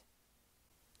behind it.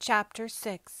 Chapter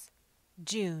 6.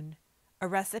 June. A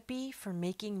recipe for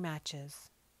making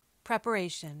matches.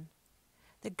 Preparation.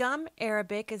 The gum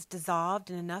arabic is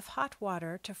dissolved in enough hot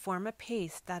water to form a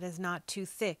paste that is not too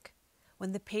thick.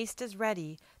 When the paste is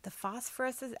ready, the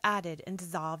phosphorus is added and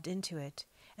dissolved into it,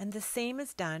 and the same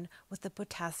is done with the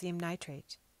potassium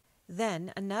nitrate.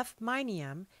 Then enough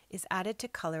minium is added to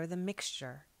color the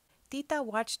mixture. Tita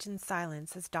watched in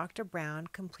silence as Dr. Brown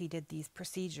completed these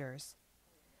procedures.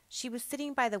 She was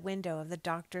sitting by the window of the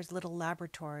doctor's little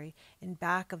laboratory in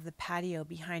back of the patio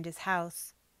behind his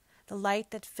house. The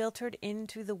light that filtered in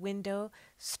through the window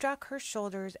struck her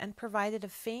shoulders and provided a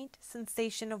faint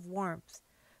sensation of warmth,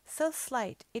 so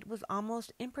slight it was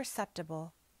almost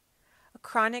imperceptible. A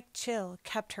chronic chill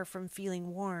kept her from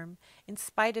feeling warm, in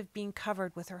spite of being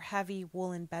covered with her heavy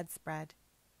woolen bedspread.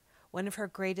 One of her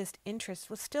greatest interests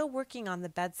was still working on the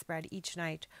bedspread each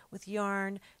night with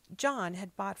yarn John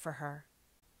had bought for her.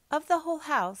 Of the whole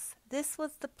house, this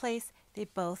was the place they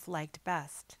both liked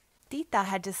best. Tita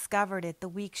had discovered it the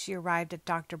week she arrived at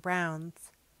Dr. Brown's.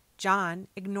 John,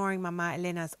 ignoring Mama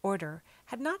Elena's order,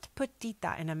 had not put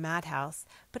Tita in a madhouse,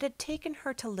 but had taken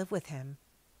her to live with him.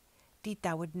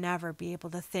 Tita would never be able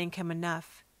to thank him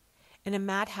enough. In a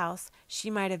madhouse, she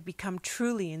might have become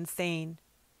truly insane.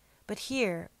 But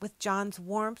here, with John's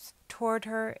warmth toward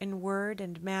her in word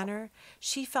and manner,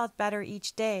 she felt better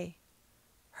each day.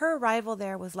 Her arrival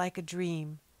there was like a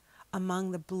dream.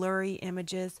 Among the blurry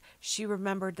images, she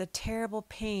remembered the terrible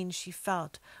pain she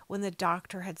felt when the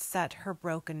doctor had set her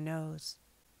broken nose.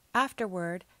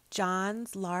 Afterward,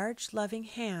 John's large, loving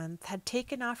hands had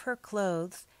taken off her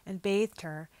clothes and bathed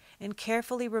her and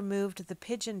carefully removed the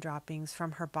pigeon droppings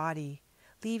from her body,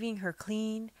 leaving her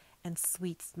clean and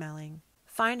sweet-smelling.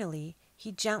 Finally,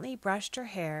 he gently brushed her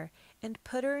hair and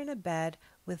put her in a bed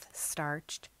with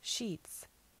starched sheets.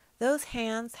 Those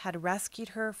hands had rescued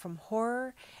her from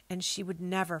horror, and she would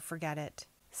never forget it.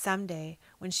 Someday,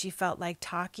 when she felt like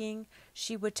talking,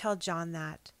 she would tell John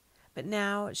that. But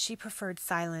now she preferred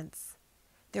silence.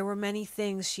 There were many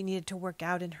things she needed to work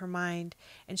out in her mind,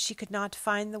 and she could not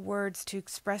find the words to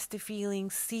express the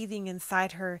feelings seething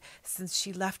inside her since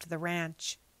she left the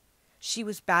ranch. She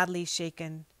was badly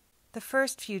shaken. The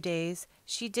first few days,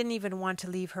 she didn't even want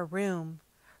to leave her room.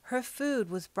 Her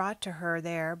food was brought to her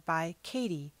there by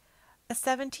Katie, a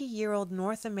 70-year-old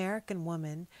North American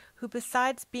woman who,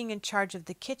 besides being in charge of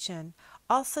the kitchen,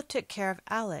 also took care of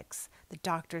Alex, the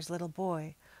doctor's little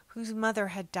boy, whose mother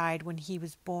had died when he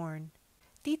was born.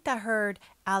 Tita heard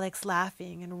Alex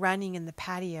laughing and running in the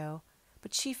patio,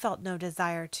 but she felt no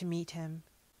desire to meet him.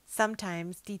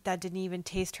 Sometimes Tita didn't even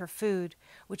taste her food,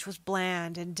 which was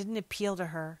bland and didn't appeal to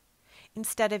her.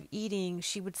 Instead of eating,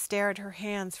 she would stare at her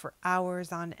hands for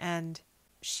hours on end.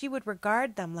 She would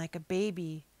regard them like a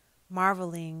baby,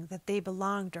 marveling that they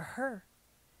belonged to her.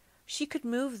 She could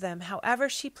move them however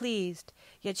she pleased,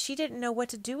 yet she didn't know what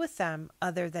to do with them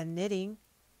other than knitting.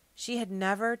 She had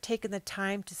never taken the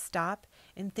time to stop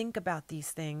and think about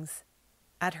these things.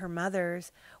 At her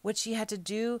mother's, what she had to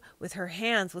do with her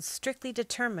hands was strictly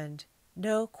determined.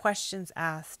 No questions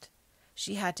asked.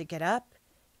 She had to get up,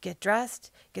 get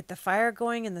dressed, get the fire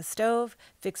going in the stove,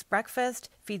 fix breakfast,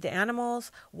 feed the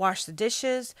animals, wash the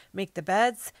dishes, make the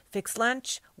beds, fix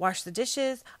lunch, wash the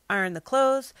dishes, iron the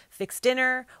clothes, fix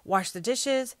dinner, wash the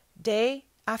dishes, day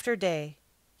after day,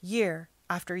 year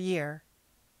after year.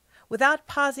 Without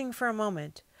pausing for a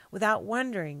moment, without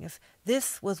wondering if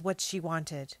this was what she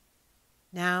wanted.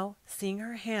 Now, seeing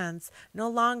her hands no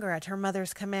longer at her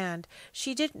mother's command,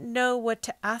 she didn't know what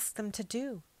to ask them to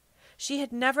do. She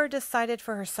had never decided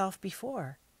for herself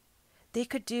before. They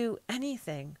could do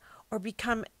anything or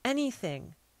become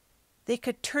anything. They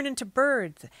could turn into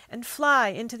birds and fly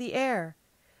into the air.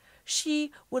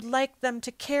 She would like them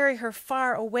to carry her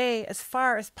far away, as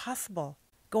far as possible.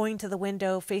 Going to the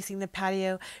window facing the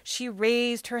patio, she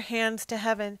raised her hands to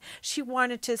heaven. She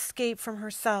wanted to escape from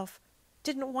herself,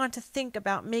 didn't want to think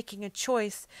about making a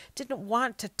choice, didn't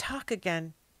want to talk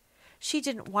again. She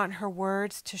didn't want her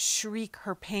words to shriek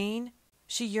her pain.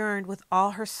 She yearned with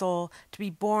all her soul to be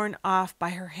borne off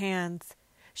by her hands.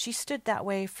 She stood that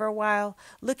way for a while,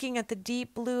 looking at the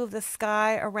deep blue of the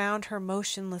sky around her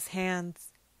motionless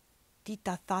hands.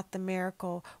 Tita thought the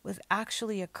miracle was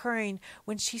actually occurring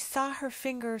when she saw her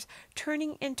fingers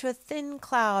turning into a thin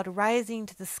cloud rising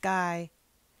to the sky.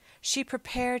 She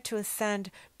prepared to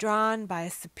ascend, drawn by a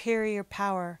superior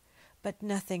power, but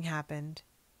nothing happened.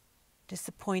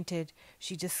 Disappointed,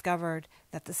 she discovered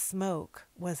that the smoke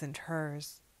wasn't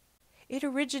hers. It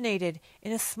originated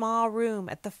in a small room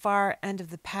at the far end of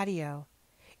the patio.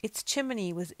 Its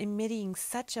chimney was emitting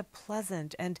such a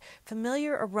pleasant and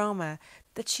familiar aroma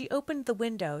that she opened the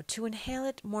window to inhale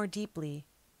it more deeply.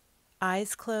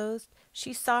 Eyes closed,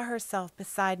 she saw herself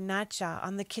beside Nacha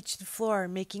on the kitchen floor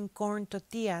making corn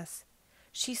tortillas.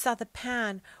 She saw the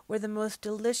pan where the most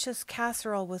delicious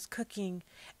casserole was cooking,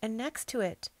 and next to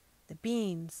it, the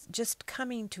beans just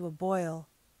coming to a boil.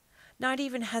 Not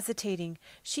even hesitating,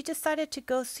 she decided to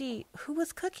go see who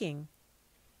was cooking.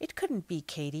 It couldn't be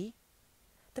Katie.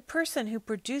 The person who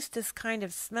produced this kind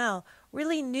of smell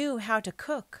really knew how to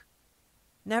cook.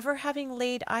 Never having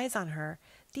laid eyes on her,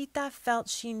 Tita felt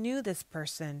she knew this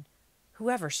person,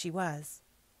 whoever she was.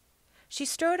 She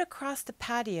strode across the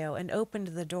patio and opened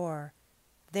the door.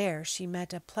 There she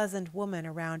met a pleasant woman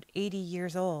around 80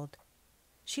 years old.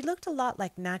 She looked a lot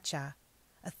like Nacha.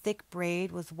 A thick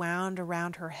braid was wound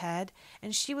around her head,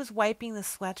 and she was wiping the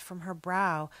sweat from her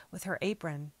brow with her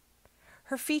apron.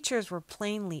 Her features were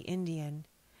plainly Indian.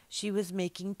 She was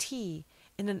making tea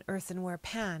in an earthenware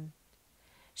pan.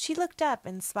 She looked up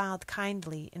and smiled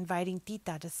kindly, inviting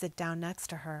Tita to sit down next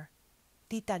to her.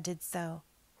 Tita did so.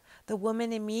 The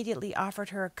woman immediately offered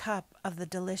her a cup of the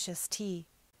delicious tea.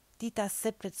 Tita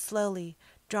sipped it slowly,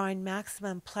 drawing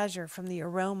maximum pleasure from the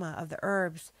aroma of the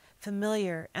herbs,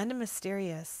 familiar and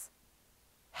mysterious.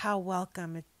 How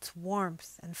welcome its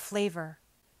warmth and flavor!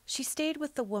 She stayed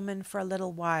with the woman for a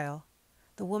little while.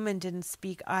 The woman didn't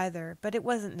speak either, but it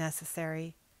wasn't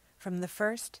necessary. From the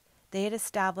first, they had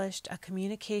established a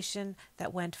communication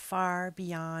that went far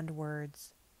beyond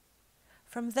words.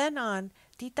 From then on,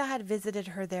 Tita had visited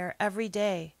her there every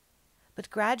day. But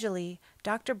gradually,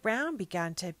 Dr. Brown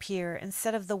began to appear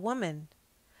instead of the woman.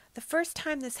 The first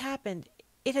time this happened,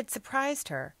 it had surprised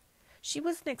her. She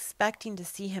wasn't expecting to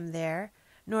see him there,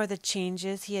 nor the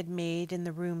changes he had made in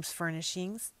the room's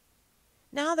furnishings.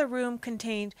 Now the room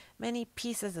contained many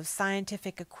pieces of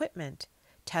scientific equipment,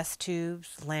 test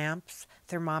tubes, lamps,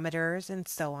 thermometers, and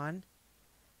so on.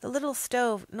 The little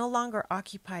stove no longer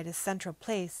occupied a central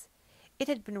place. It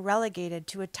had been relegated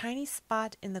to a tiny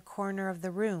spot in the corner of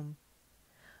the room.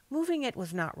 Moving it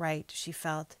was not right, she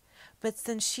felt, but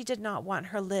since she did not want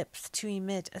her lips to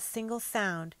emit a single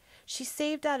sound, she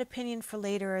saved that opinion for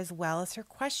later as well as her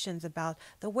questions about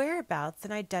the whereabouts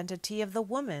and identity of the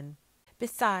woman.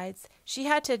 Besides, she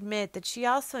had to admit that she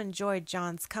also enjoyed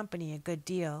John's company a good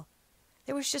deal.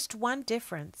 There was just one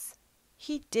difference.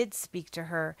 He did speak to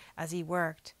her as he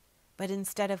worked, but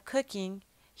instead of cooking,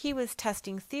 he was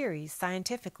testing theories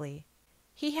scientifically.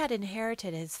 He had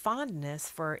inherited his fondness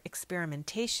for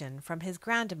experimentation from his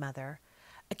grandmother,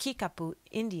 a Kickapoo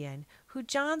Indian who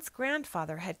John's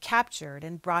grandfather had captured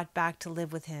and brought back to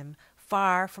live with him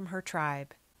far from her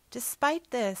tribe.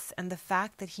 Despite this and the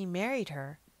fact that he married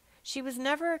her, she was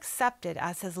never accepted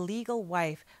as his legal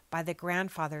wife by the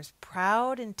grandfather's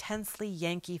proud, intensely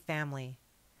Yankee family.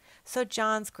 So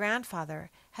John's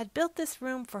grandfather had built this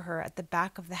room for her at the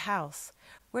back of the house,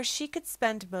 where she could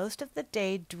spend most of the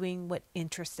day doing what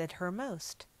interested her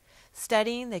most,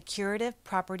 studying the curative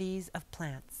properties of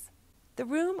plants. The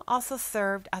room also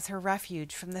served as her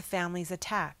refuge from the family's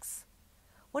attacks.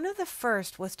 One of the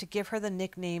first was to give her the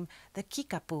nickname the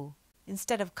Kickapoo.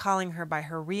 instead of calling her by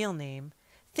her real name,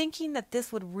 thinking that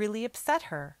this would really upset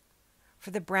her.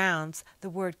 For the Browns, the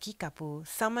word Kickapoo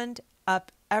summoned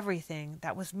up everything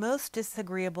that was most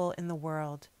disagreeable in the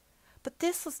world. But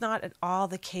this was not at all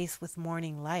the case with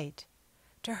Morning Light.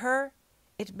 To her,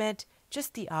 it meant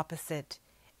just the opposite,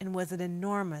 and was an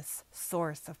enormous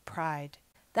source of pride.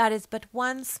 That is but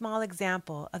one small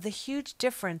example of the huge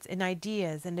difference in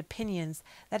ideas and opinions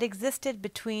that existed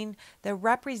between the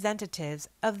representatives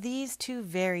of these two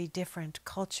very different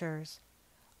cultures.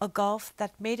 A gulf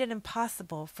that made it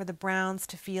impossible for the Browns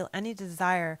to feel any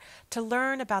desire to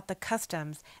learn about the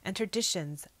customs and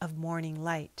traditions of Morning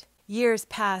Light. Years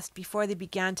passed before they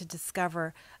began to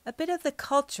discover a bit of the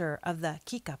culture of the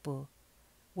Kickapoo.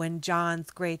 When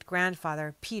John's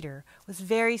great-grandfather, Peter, was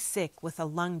very sick with a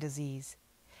lung disease.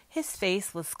 His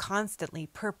face was constantly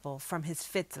purple from his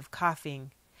fits of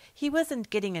coughing. He wasn't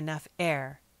getting enough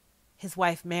air. His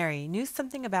wife Mary knew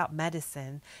something about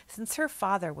medicine. Since her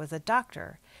father was a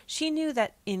doctor, she knew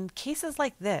that in cases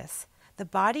like this, the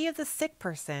body of the sick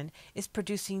person is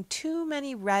producing too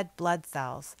many red blood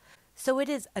cells, so it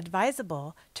is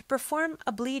advisable to perform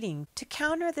a bleeding to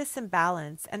counter this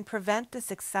imbalance and prevent the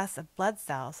success of blood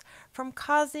cells from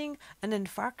causing an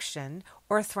infarction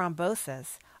or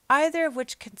thrombosis, either of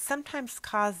which can sometimes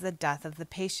cause the death of the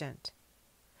patient.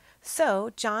 So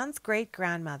John's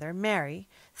great-grandmother, Mary,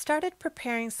 started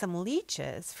preparing some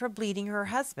leeches for bleeding her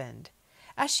husband.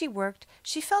 As she worked,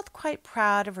 she felt quite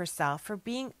proud of herself for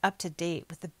being up to date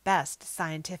with the best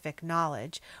scientific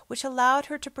knowledge, which allowed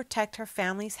her to protect her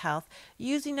family's health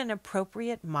using an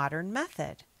appropriate modern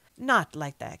method, not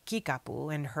like the Kickapoo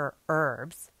and her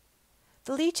herbs.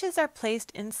 The leeches are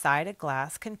placed inside a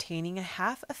glass containing a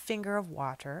half a finger of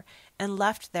water and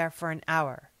left there for an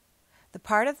hour. The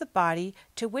part of the body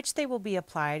to which they will be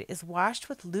applied is washed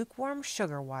with lukewarm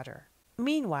sugar water.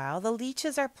 Meanwhile, the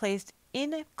leeches are placed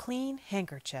in a clean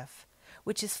handkerchief,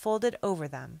 which is folded over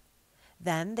them.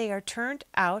 Then they are turned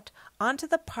out onto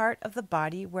the part of the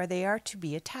body where they are to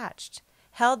be attached,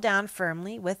 held down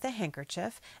firmly with the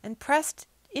handkerchief, and pressed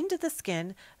into the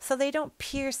skin so they don't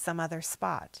pierce some other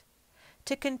spot.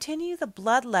 To continue the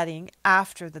bloodletting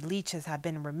after the leeches have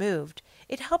been removed,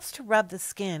 it helps to rub the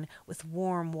skin with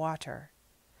warm water.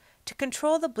 To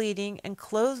control the bleeding and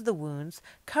close the wounds,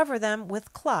 cover them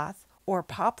with cloth or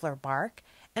poplar bark,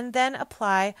 and then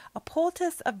apply a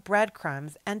poultice of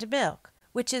breadcrumbs and milk,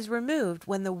 which is removed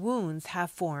when the wounds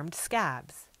have formed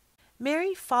scabs.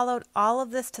 Mary followed all of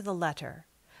this to the letter,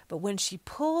 but when she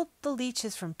pulled the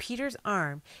leeches from Peter's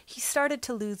arm, he started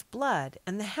to lose blood,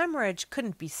 and the hemorrhage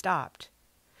couldn't be stopped.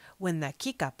 When the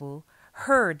Kickapoo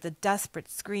heard the desperate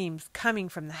screams coming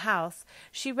from the house,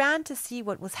 she ran to see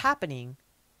what was happening.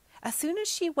 As soon as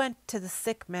she went to the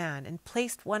sick man and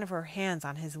placed one of her hands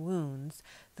on his wounds,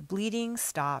 the bleeding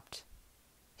stopped.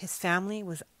 His family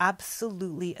was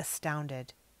absolutely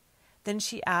astounded. Then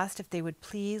she asked if they would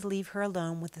please leave her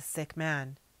alone with the sick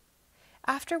man.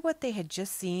 After what they had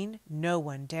just seen, no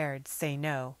one dared say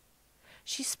no.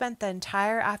 She spent the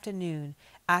entire afternoon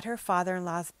at her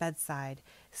father-in-law's bedside,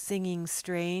 singing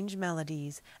strange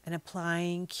melodies and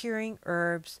applying curing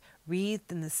herbs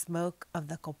wreathed in the smoke of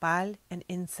the copal and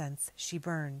incense she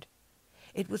burned.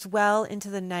 It was well into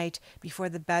the night before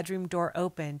the bedroom door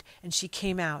opened and she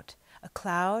came out, a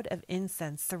cloud of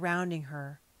incense surrounding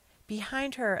her.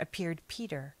 Behind her appeared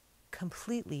Peter,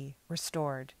 completely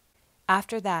restored.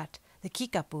 After that, the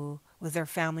Kickapoo was their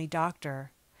family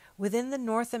doctor. Within the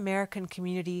North American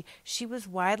community, she was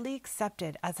widely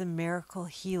accepted as a miracle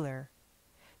healer.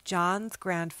 John's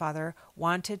grandfather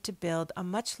wanted to build a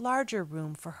much larger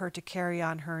room for her to carry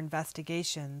on her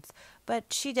investigations,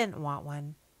 but she didn't want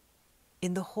one.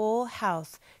 In the whole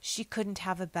house, she couldn't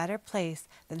have a better place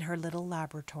than her little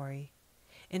laboratory.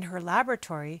 In her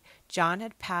laboratory, John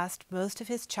had passed most of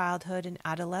his childhood and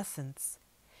adolescence.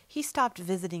 He stopped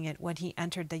visiting it when he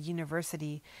entered the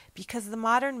university because the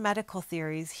modern medical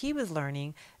theories he was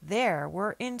learning there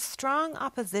were in strong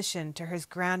opposition to his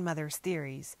grandmother's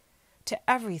theories, to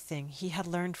everything he had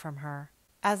learned from her.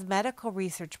 As medical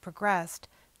research progressed,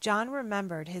 John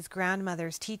remembered his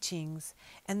grandmother's teachings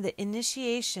and the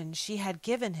initiation she had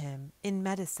given him in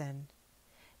medicine.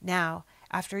 Now,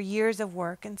 after years of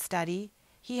work and study,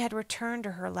 he had returned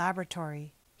to her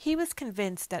laboratory. He was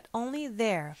convinced that only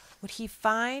there would he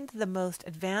find the most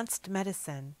advanced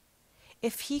medicine.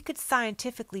 If he could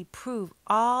scientifically prove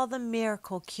all the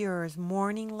miracle cures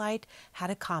Morning Light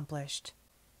had accomplished.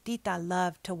 Tita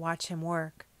loved to watch him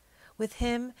work. With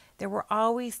him, there were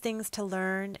always things to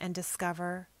learn and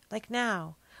discover, like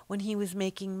now, when he was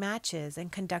making matches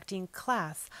and conducting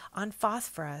class on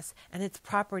phosphorus and its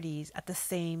properties at the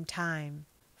same time.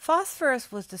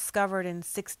 Phosphorus was discovered in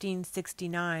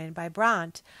 1669 by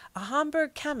Brandt, a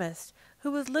Hamburg chemist who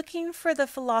was looking for the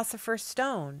philosopher's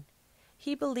stone.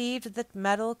 He believed that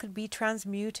metal could be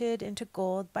transmuted into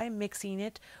gold by mixing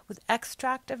it with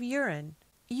extract of urine.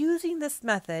 Using this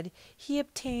method, he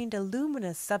obtained a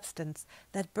luminous substance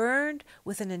that burned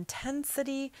with an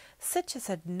intensity such as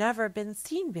had never been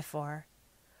seen before.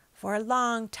 For a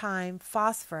long time,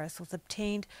 phosphorus was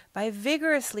obtained by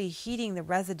vigorously heating the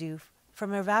residue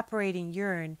from evaporating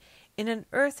urine in an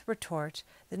earth retort,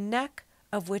 the neck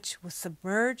of which was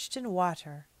submerged in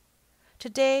water.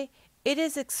 Today, it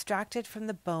is extracted from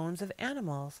the bones of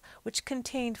animals, which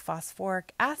contained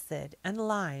phosphoric acid and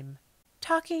lime.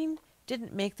 Talking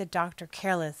didn't make the doctor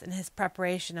careless in his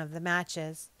preparation of the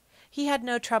matches. He had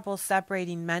no trouble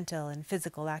separating mental and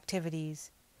physical activities.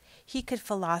 He could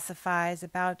philosophize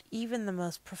about even the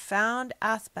most profound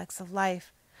aspects of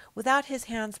life without his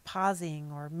hands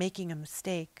pausing or making a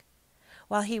mistake.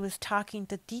 While he was talking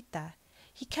to Tita,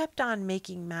 he kept on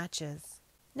making matches.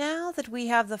 Now that we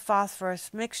have the phosphorus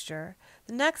mixture,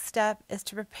 the next step is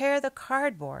to prepare the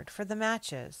cardboard for the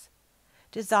matches.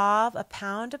 Dissolve a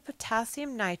pound of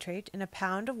potassium nitrate in a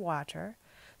pound of water,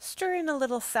 stir in a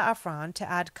little saffron to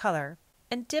add color,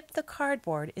 and dip the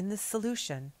cardboard in this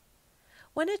solution.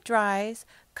 When it dries,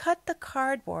 cut the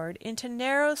cardboard into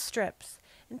narrow strips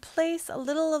and place a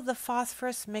little of the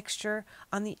phosphorus mixture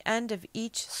on the end of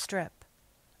each strip.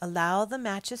 Allow the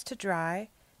matches to dry,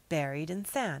 buried in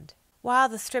sand. While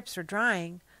the strips were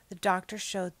drying, the doctor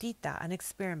showed Tita an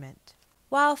experiment.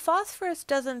 While phosphorus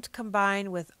doesn't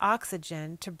combine with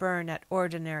oxygen to burn at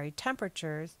ordinary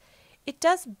temperatures, it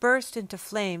does burst into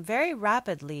flame very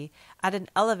rapidly at an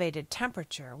elevated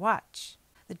temperature. Watch.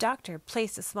 The doctor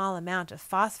placed a small amount of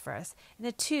phosphorus in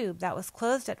a tube that was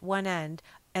closed at one end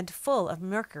and full of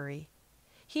mercury.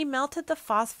 He melted the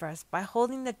phosphorus by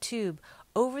holding the tube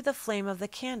over the flame of the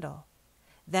candle.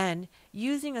 Then,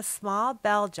 using a small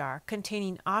bell jar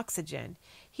containing oxygen,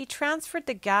 he transferred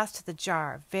the gas to the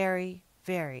jar very,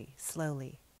 very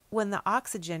slowly. When the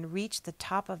oxygen reached the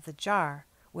top of the jar,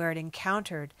 where it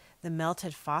encountered the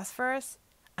melted phosphorus,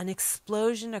 an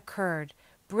explosion occurred,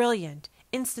 brilliant,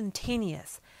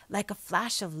 instantaneous, like a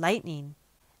flash of lightning.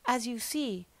 As you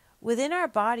see, within our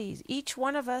bodies, each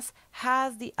one of us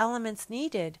has the elements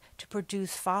needed to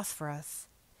produce phosphorus.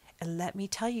 And let me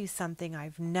tell you something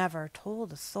I've never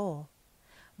told a soul.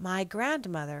 My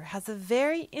grandmother has a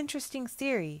very interesting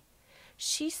theory.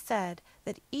 She said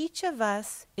that each of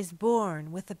us is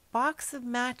born with a box of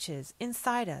matches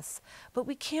inside us, but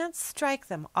we can't strike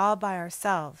them all by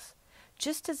ourselves.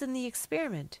 Just as in the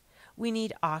experiment, we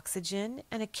need oxygen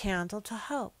and a candle to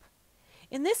help.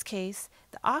 In this case,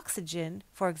 the oxygen,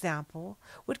 for example,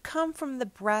 would come from the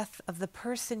breath of the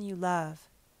person you love.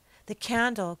 The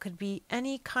candle could be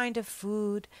any kind of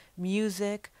food,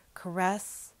 music,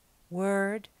 caress,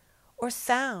 word, or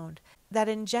sound that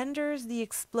engenders the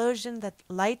explosion that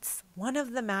lights one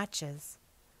of the matches.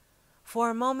 For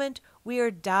a moment, we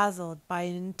are dazzled by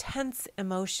an intense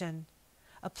emotion.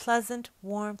 A pleasant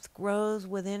warmth grows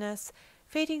within us,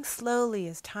 fading slowly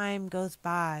as time goes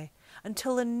by,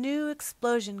 until a new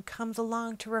explosion comes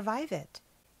along to revive it.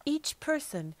 Each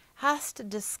person has to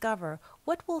discover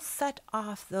what will set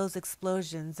off those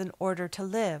explosions in order to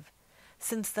live,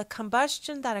 since the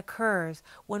combustion that occurs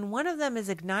when one of them is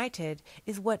ignited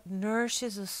is what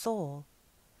nourishes a soul.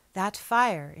 That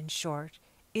fire, in short,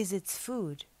 is its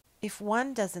food. If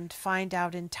one doesn't find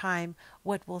out in time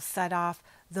what will set off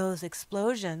those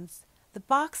explosions, the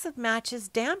box of matches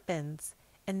dampens,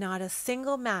 and not a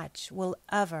single match will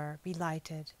ever be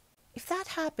lighted. If that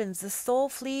happens, the soul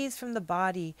flees from the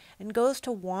body and goes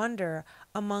to wander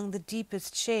among the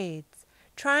deepest shades,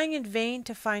 trying in vain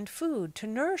to find food to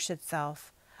nourish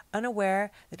itself,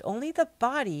 unaware that only the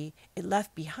body it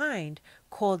left behind,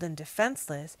 cold and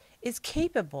defenseless, is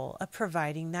capable of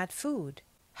providing that food.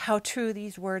 How true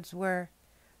these words were!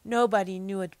 Nobody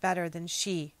knew it better than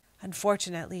she.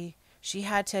 Unfortunately, she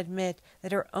had to admit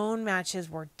that her own matches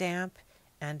were damp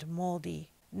and moldy.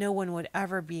 No one would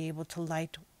ever be able to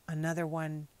light another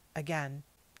one again.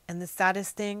 And the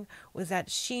saddest thing was that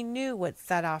she knew what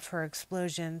set off her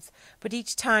explosions, but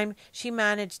each time she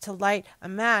managed to light a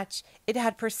match, it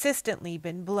had persistently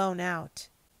been blown out.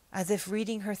 As if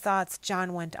reading her thoughts,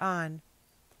 John went on,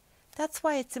 "That's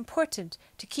why it's important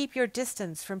to keep your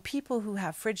distance from people who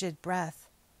have frigid breath.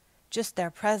 Just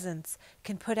their presence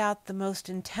can put out the most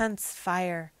intense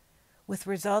fire, with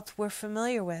results we're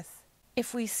familiar with.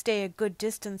 If we stay a good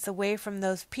distance away from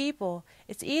those people,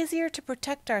 it's easier to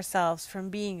protect ourselves from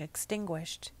being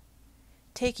extinguished."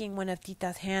 Taking one of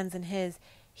Tita's hands in his,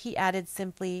 he added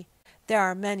simply, There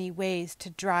are many ways to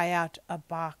dry out a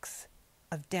box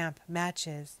of damp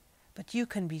matches, but you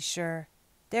can be sure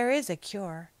there is a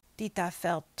cure. Tita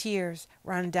felt tears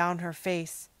run down her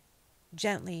face.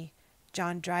 Gently,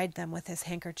 John dried them with his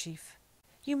handkerchief.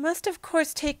 You must of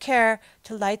course take care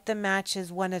to light the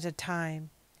matches one at a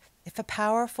time. If a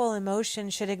powerful emotion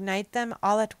should ignite them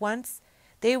all at once,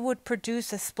 they would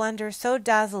produce a splendor so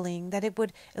dazzling that it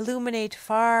would illuminate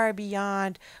far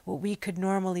beyond what we could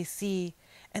normally see,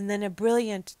 and then a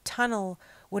brilliant tunnel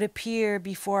would appear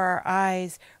before our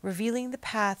eyes, revealing the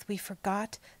path we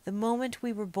forgot the moment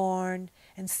we were born,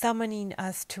 and summoning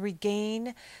us to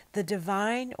regain the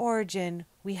divine origin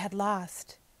we had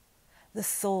lost. The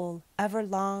soul ever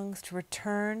longs to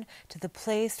return to the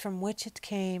place from which it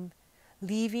came,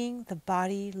 leaving the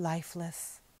body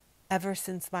lifeless. Ever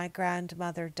since my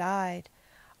grandmother died,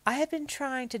 I have been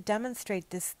trying to demonstrate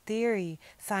this theory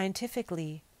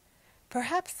scientifically.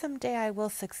 Perhaps some day I will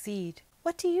succeed.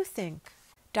 What do you think?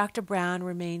 Dr. Brown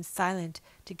remained silent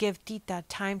to give Tita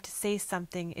time to say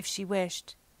something if she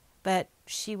wished, but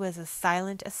she was as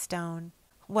silent as stone.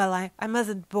 Well, I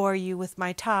mustn't bore you with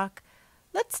my talk.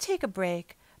 Let's take a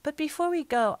break, but before we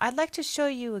go, I'd like to show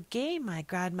you a game my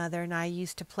grandmother and I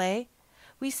used to play.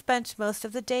 We spent most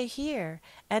of the day here,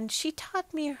 and she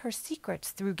taught me her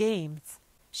secrets through games.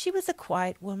 She was a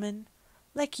quiet woman,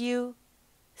 like you,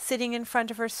 sitting in front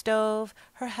of her stove,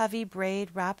 her heavy braid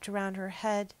wrapped around her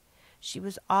head. She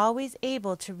was always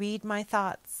able to read my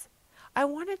thoughts. I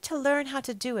wanted to learn how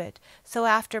to do it, so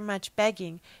after much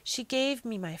begging, she gave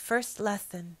me my first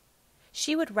lesson.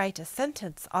 She would write a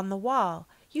sentence on the wall,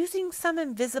 using some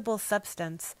invisible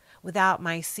substance, without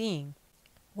my seeing.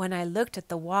 When I looked at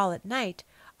the wall at night,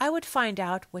 I would find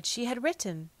out what she had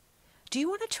written. Do you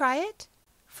want to try it?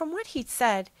 From what he'd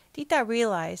said, Tita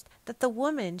realized that the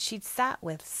woman she'd sat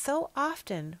with so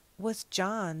often was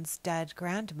John's dead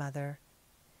grandmother.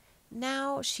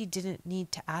 Now she didn't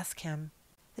need to ask him.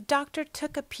 The doctor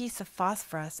took a piece of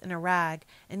phosphorus in a rag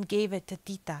and gave it to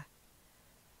Tita.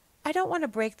 I don't want to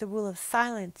break the rule of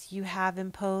silence you have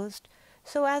imposed,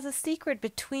 so as a secret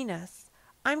between us,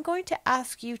 I'm going to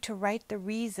ask you to write the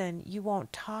reason you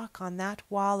won't talk on that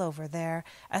wall over there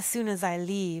as soon as I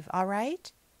leave, all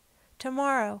right?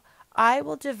 Tomorrow I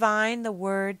will divine the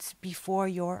words before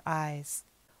your eyes.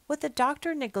 What the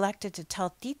doctor neglected to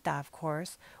tell Tita, of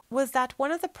course, was that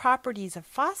one of the properties of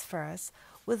phosphorus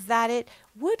was that it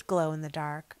would glow in the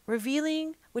dark,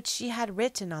 revealing what she had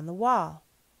written on the wall.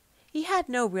 He had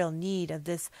no real need of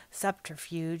this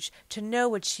subterfuge to know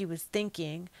what she was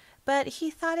thinking, but he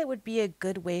thought it would be a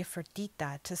good way for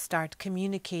Tita to start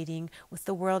communicating with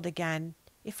the world again,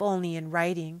 if only in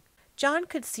writing. John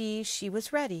could see she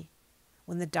was ready.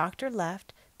 When the doctor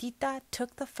left, Tita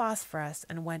took the phosphorus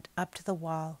and went up to the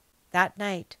wall. That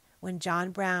night, when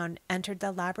John Brown entered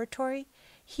the laboratory,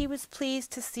 he was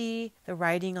pleased to see the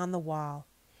writing on the wall,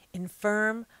 in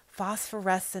firm,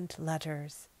 phosphorescent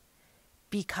letters.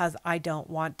 Because I don't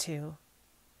want to.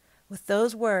 With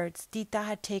those words, Tita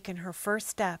had taken her first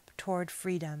step toward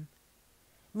freedom.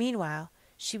 Meanwhile,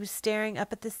 she was staring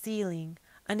up at the ceiling,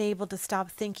 unable to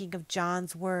stop thinking of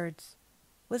John's words.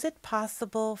 Was it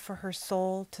possible for her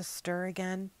soul to stir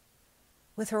again?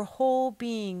 With her whole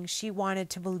being, she wanted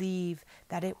to believe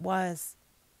that it was.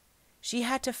 She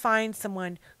had to find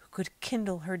someone who could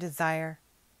kindle her desire.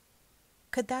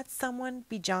 Could that someone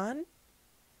be John?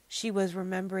 She was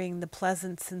remembering the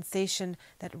pleasant sensation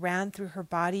that ran through her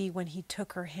body when he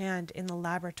took her hand in the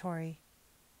laboratory.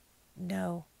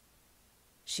 No,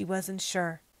 she wasn't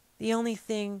sure. The only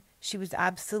thing she was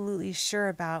absolutely sure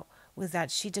about was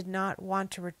that she did not want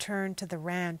to return to the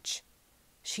ranch.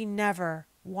 She never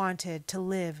wanted to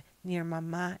live near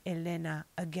Mama Elena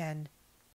again.